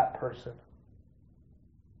to that person.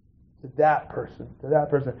 To that person. To that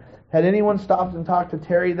person. Had anyone stopped and talked to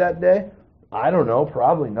Terry that day? I don't know.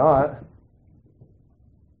 Probably not.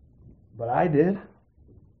 But I did.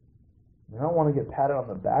 I don't want to get patted on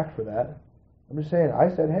the back for that. I'm just saying, I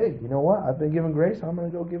said, hey, you know what? I've been given grace. I'm going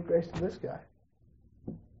to go give grace to this guy.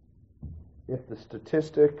 If the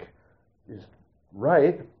statistic is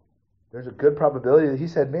right, there's a good probability that he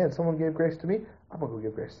said, man, someone gave grace to me. I'm going to go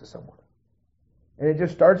give grace to someone. And it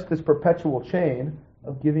just starts this perpetual chain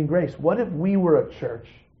of giving grace. What if we were a church?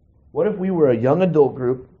 What if we were a young adult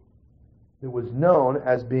group that was known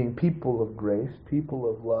as being people of grace, people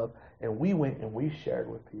of love, and we went and we shared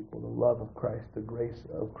with people the love of Christ, the grace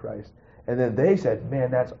of Christ. And then they said, man,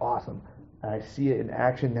 that's awesome. And I see it in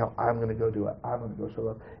action. Now I'm going to go do it. I'm going to go show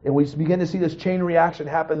love. And we begin to see this chain reaction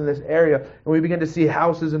happen in this area. And we begin to see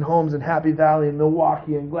houses and homes in Happy Valley and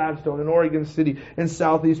Milwaukee and Gladstone and Oregon City and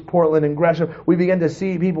Southeast Portland and Gresham. We begin to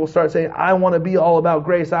see people start saying, I want to be all about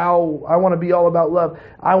grace. I want to be all about love.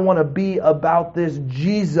 I want to be about this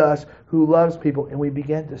Jesus who loves people. And we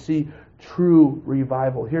begin to see true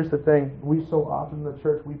revival. Here's the thing. We so often in the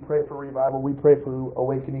church, we pray for revival. We pray for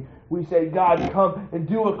awakening. We say, God, come and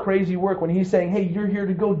do a crazy work. When He's saying, hey, you're here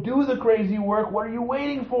to go do the crazy work. What are you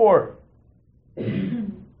waiting for?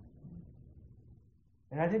 And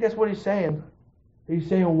I think that's what He's saying. He's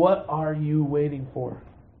saying, what are you waiting for?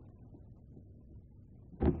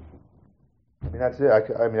 I mean, that's it. I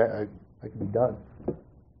can be done.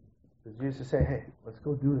 Because Jesus is saying, hey, let's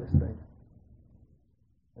go do this thing.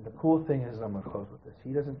 And the cool thing is, I'm going to close with this.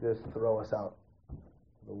 He doesn't just throw us out to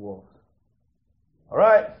the wolves. All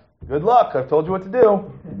right, good luck. I've told you what to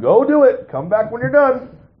do. Go do it. Come back when you're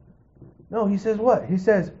done. No, He says what? He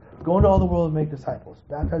says, go into all the world and make disciples,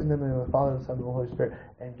 baptizing them in the name of the Father, the Son, and the Holy Spirit.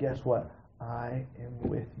 And guess what? I am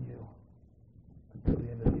with you until the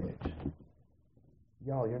end of the age.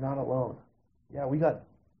 Y'all, you're not alone. Yeah, we got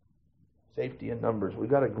safety in numbers. We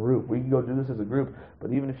got a group. We can go do this as a group.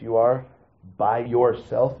 But even if you are by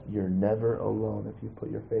yourself, you're never alone. If you put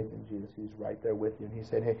your faith in Jesus, He's right there with you. And He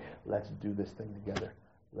said, hey, let's do this thing together.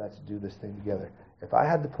 Let's do this thing together. If I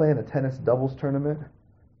had to play in a tennis doubles tournament,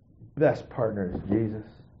 best partner is Jesus.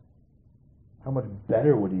 How much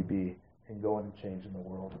better would He be in going and changing the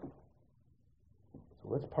world? So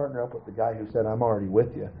let's partner up with the guy who said, I'm already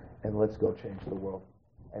with you, and let's go change the world.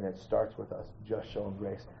 And it starts with us just showing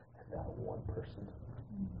grace to that one person.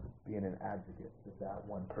 Being an advocate to that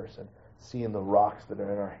one person. Seeing the rocks that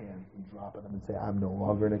are in our hands and dropping them and say, I'm no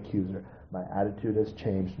longer an accuser. My attitude has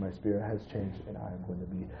changed. My spirit has changed. And I am going to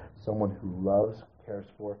be someone who loves, cares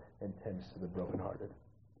for, and tends to the brokenhearted.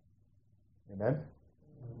 Amen?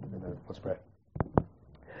 Amen. Let's pray.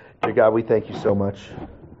 Dear God, we thank you so much.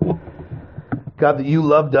 God, that you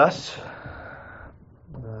loved us.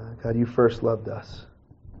 God, you first loved us.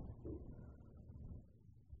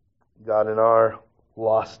 God, in our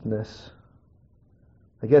lostness,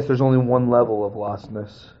 I guess there's only one level of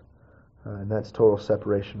lostness, and that's total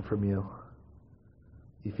separation from you.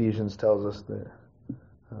 Ephesians tells us that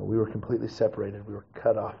we were completely separated. We were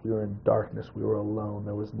cut off. We were in darkness. We were alone.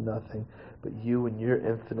 There was nothing. But you, in your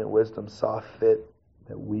infinite wisdom, saw fit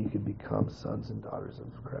that we could become sons and daughters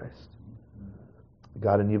of Christ.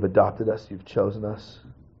 God, and you've adopted us. You've chosen us.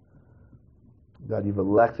 God, you've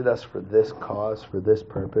elected us for this cause, for this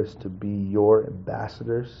purpose, to be your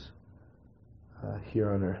ambassadors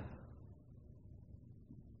here on earth.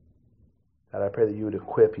 God, I pray that you would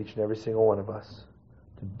equip each and every single one of us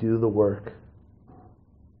to do the work.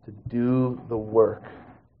 To do the work.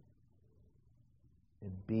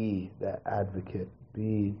 And be that advocate.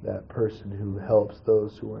 Be that person who helps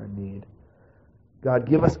those who are in need. God,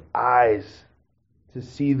 give us eyes to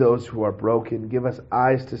see those who are broken. Give us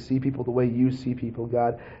eyes to see people the way you see people,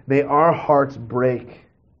 God. May our hearts break.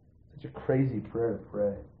 Such a crazy prayer to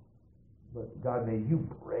pray. But God, may you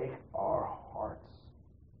break our hearts,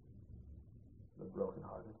 the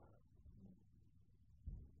brokenhearted.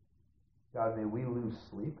 God, may we lose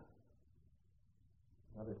sleep.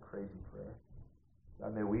 Another crazy prayer.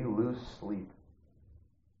 God, may we lose sleep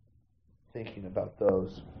thinking about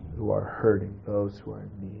those who are hurting, those who are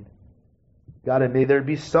in need. God, and may there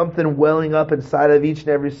be something welling up inside of each and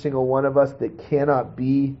every single one of us that cannot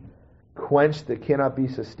be quenched, that cannot be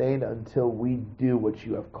sustained until we do what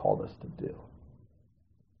you have called us to do.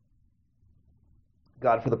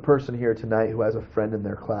 God, for the person here tonight who has a friend in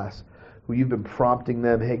their class who you've been prompting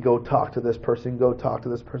them, hey, go talk to this person, go talk to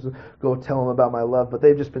this person, go tell them about my love, but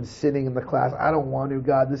they've just been sitting in the class. I don't want to,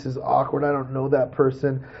 God. This is awkward. I don't know that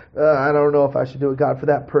person. I don't know if I should do it. God, for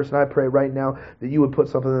that person, I pray right now that you would put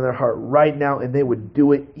something in their heart right now and they would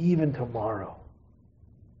do it even tomorrow.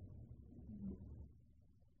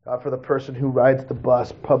 God, for the person who rides the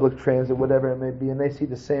bus, public transit, whatever it may be, and they see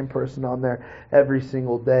the same person on there every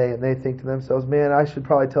single day, and they think to themselves, man, I should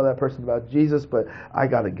probably tell that person about Jesus, but I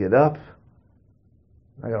got to get up.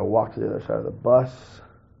 I got to walk to the other side of the bus.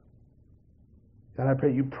 God, I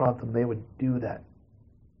pray you prompt them. They would do that.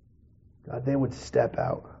 God, they would step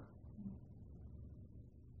out.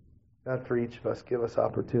 God, for each of us, give us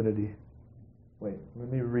opportunity. Wait,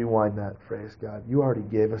 let me rewind that phrase, God. You already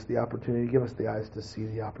gave us the opportunity. Give us the eyes to see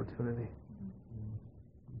the opportunity.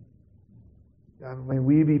 God, may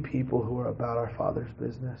we be people who are about our Father's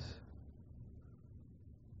business.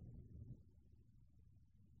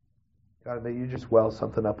 God, may you just well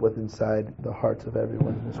something up with inside the hearts of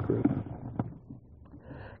everyone in this group.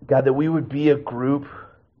 God, that we would be a group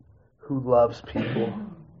who loves people.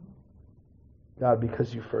 God,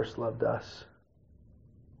 because you first loved us.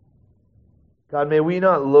 God, may we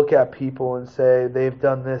not look at people and say, they've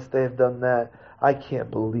done this, they've done that. I can't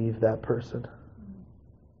believe that person.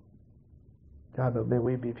 God, but may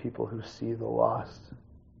we be people who see the lost.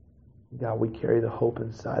 God, we carry the hope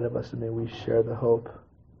inside of us, and may we share the hope.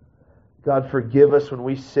 God, forgive us when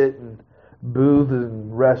we sit in booths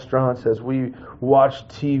and restaurants as we watch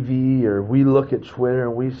TV or we look at Twitter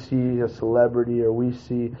and we see a celebrity or we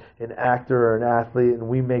see an actor or an athlete and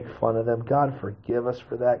we make fun of them. God, forgive us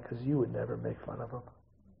for that because you would never make fun of them.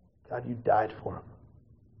 God, you died for them.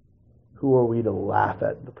 Who are we to laugh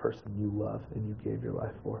at the person you love and you gave your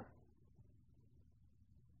life for?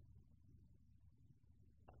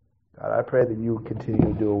 God, I pray that you would continue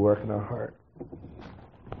to do a work in our heart.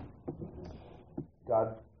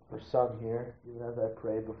 God, for some here, even as I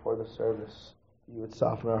prayed before the service, you would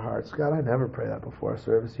soften our hearts. God, I never pray that before a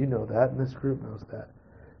service. You know that, and this group knows that.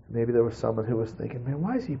 Maybe there was someone who was thinking, man,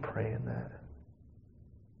 why is he praying that?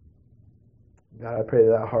 God, I pray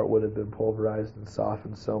that heart would have been pulverized and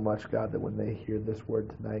softened so much, God, that when they hear this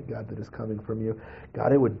word tonight, God, that is coming from you,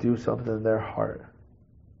 God, it would do something in their heart.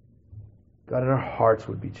 God, and our hearts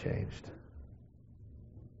would be changed.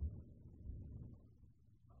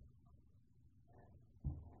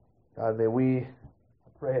 God, may we, I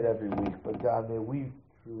pray it every week, but God, may we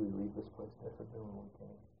truly leave this place different than when we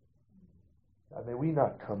came. God, may we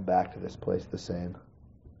not come back to this place the same.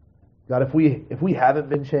 God, if we haven't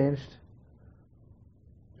been changed,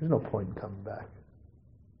 there's no point in coming back.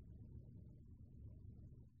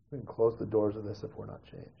 We can close the doors of this if we're not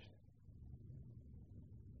changed.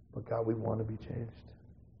 But God, we want to be changed.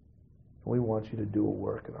 And we want you to do a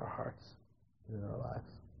work in our hearts and in our lives.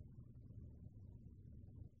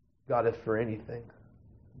 God, if for anything,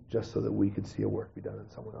 just so that we could see a work be done in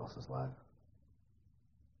someone else's life.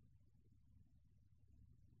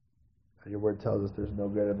 Your word tells us there's no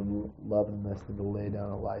greater love than this than to lay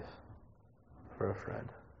down a life for a friend.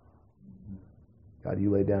 God,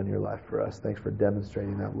 you lay down your life for us. Thanks for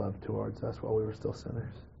demonstrating that love towards us while we were still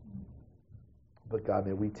sinners. But God,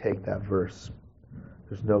 may we take that verse.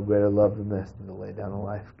 There's no greater love than this than to lay down a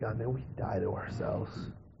life. God, may we die to ourselves.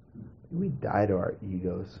 May we die to our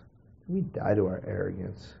egos. May we die to our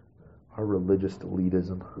arrogance, our religious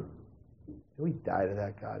elitism. May we die to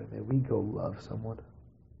that, God, and may we go love someone.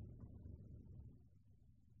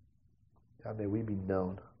 God, may we be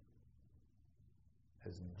known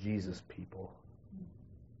as Jesus people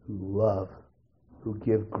who love, who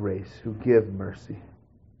give grace, who give mercy.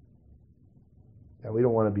 God, we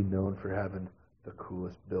don't want to be known for having the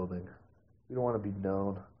coolest building. We don't want to be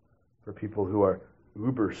known for people who are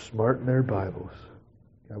uber smart in their Bibles.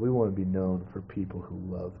 God, we want to be known for people who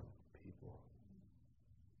love people.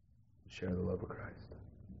 Share the love of Christ.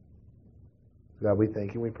 God, we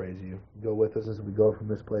thank you and we praise you. Go with us as we go from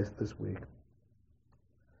this place this week.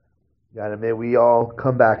 God, and may we all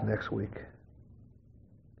come back next week.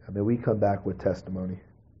 God, may we come back with testimony.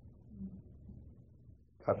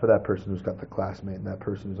 God, for that person who's got the classmate and that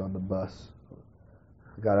person who's on the bus.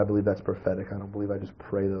 God, I believe that's prophetic. I don't believe I just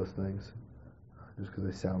pray those things just because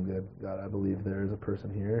they sound good. God, I believe there is a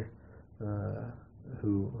person here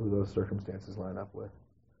who those circumstances line up with.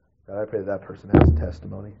 God, I pray that person has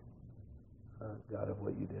testimony, God, of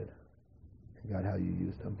what you did. And God, how you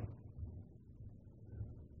used them.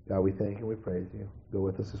 God, we thank you and we praise you. Go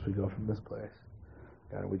with us as we go from this place.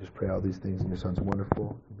 God, and we just pray all these things in your Son's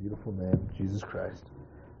wonderful and beautiful name, Jesus Christ.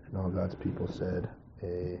 And all God's people said,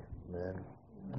 amen.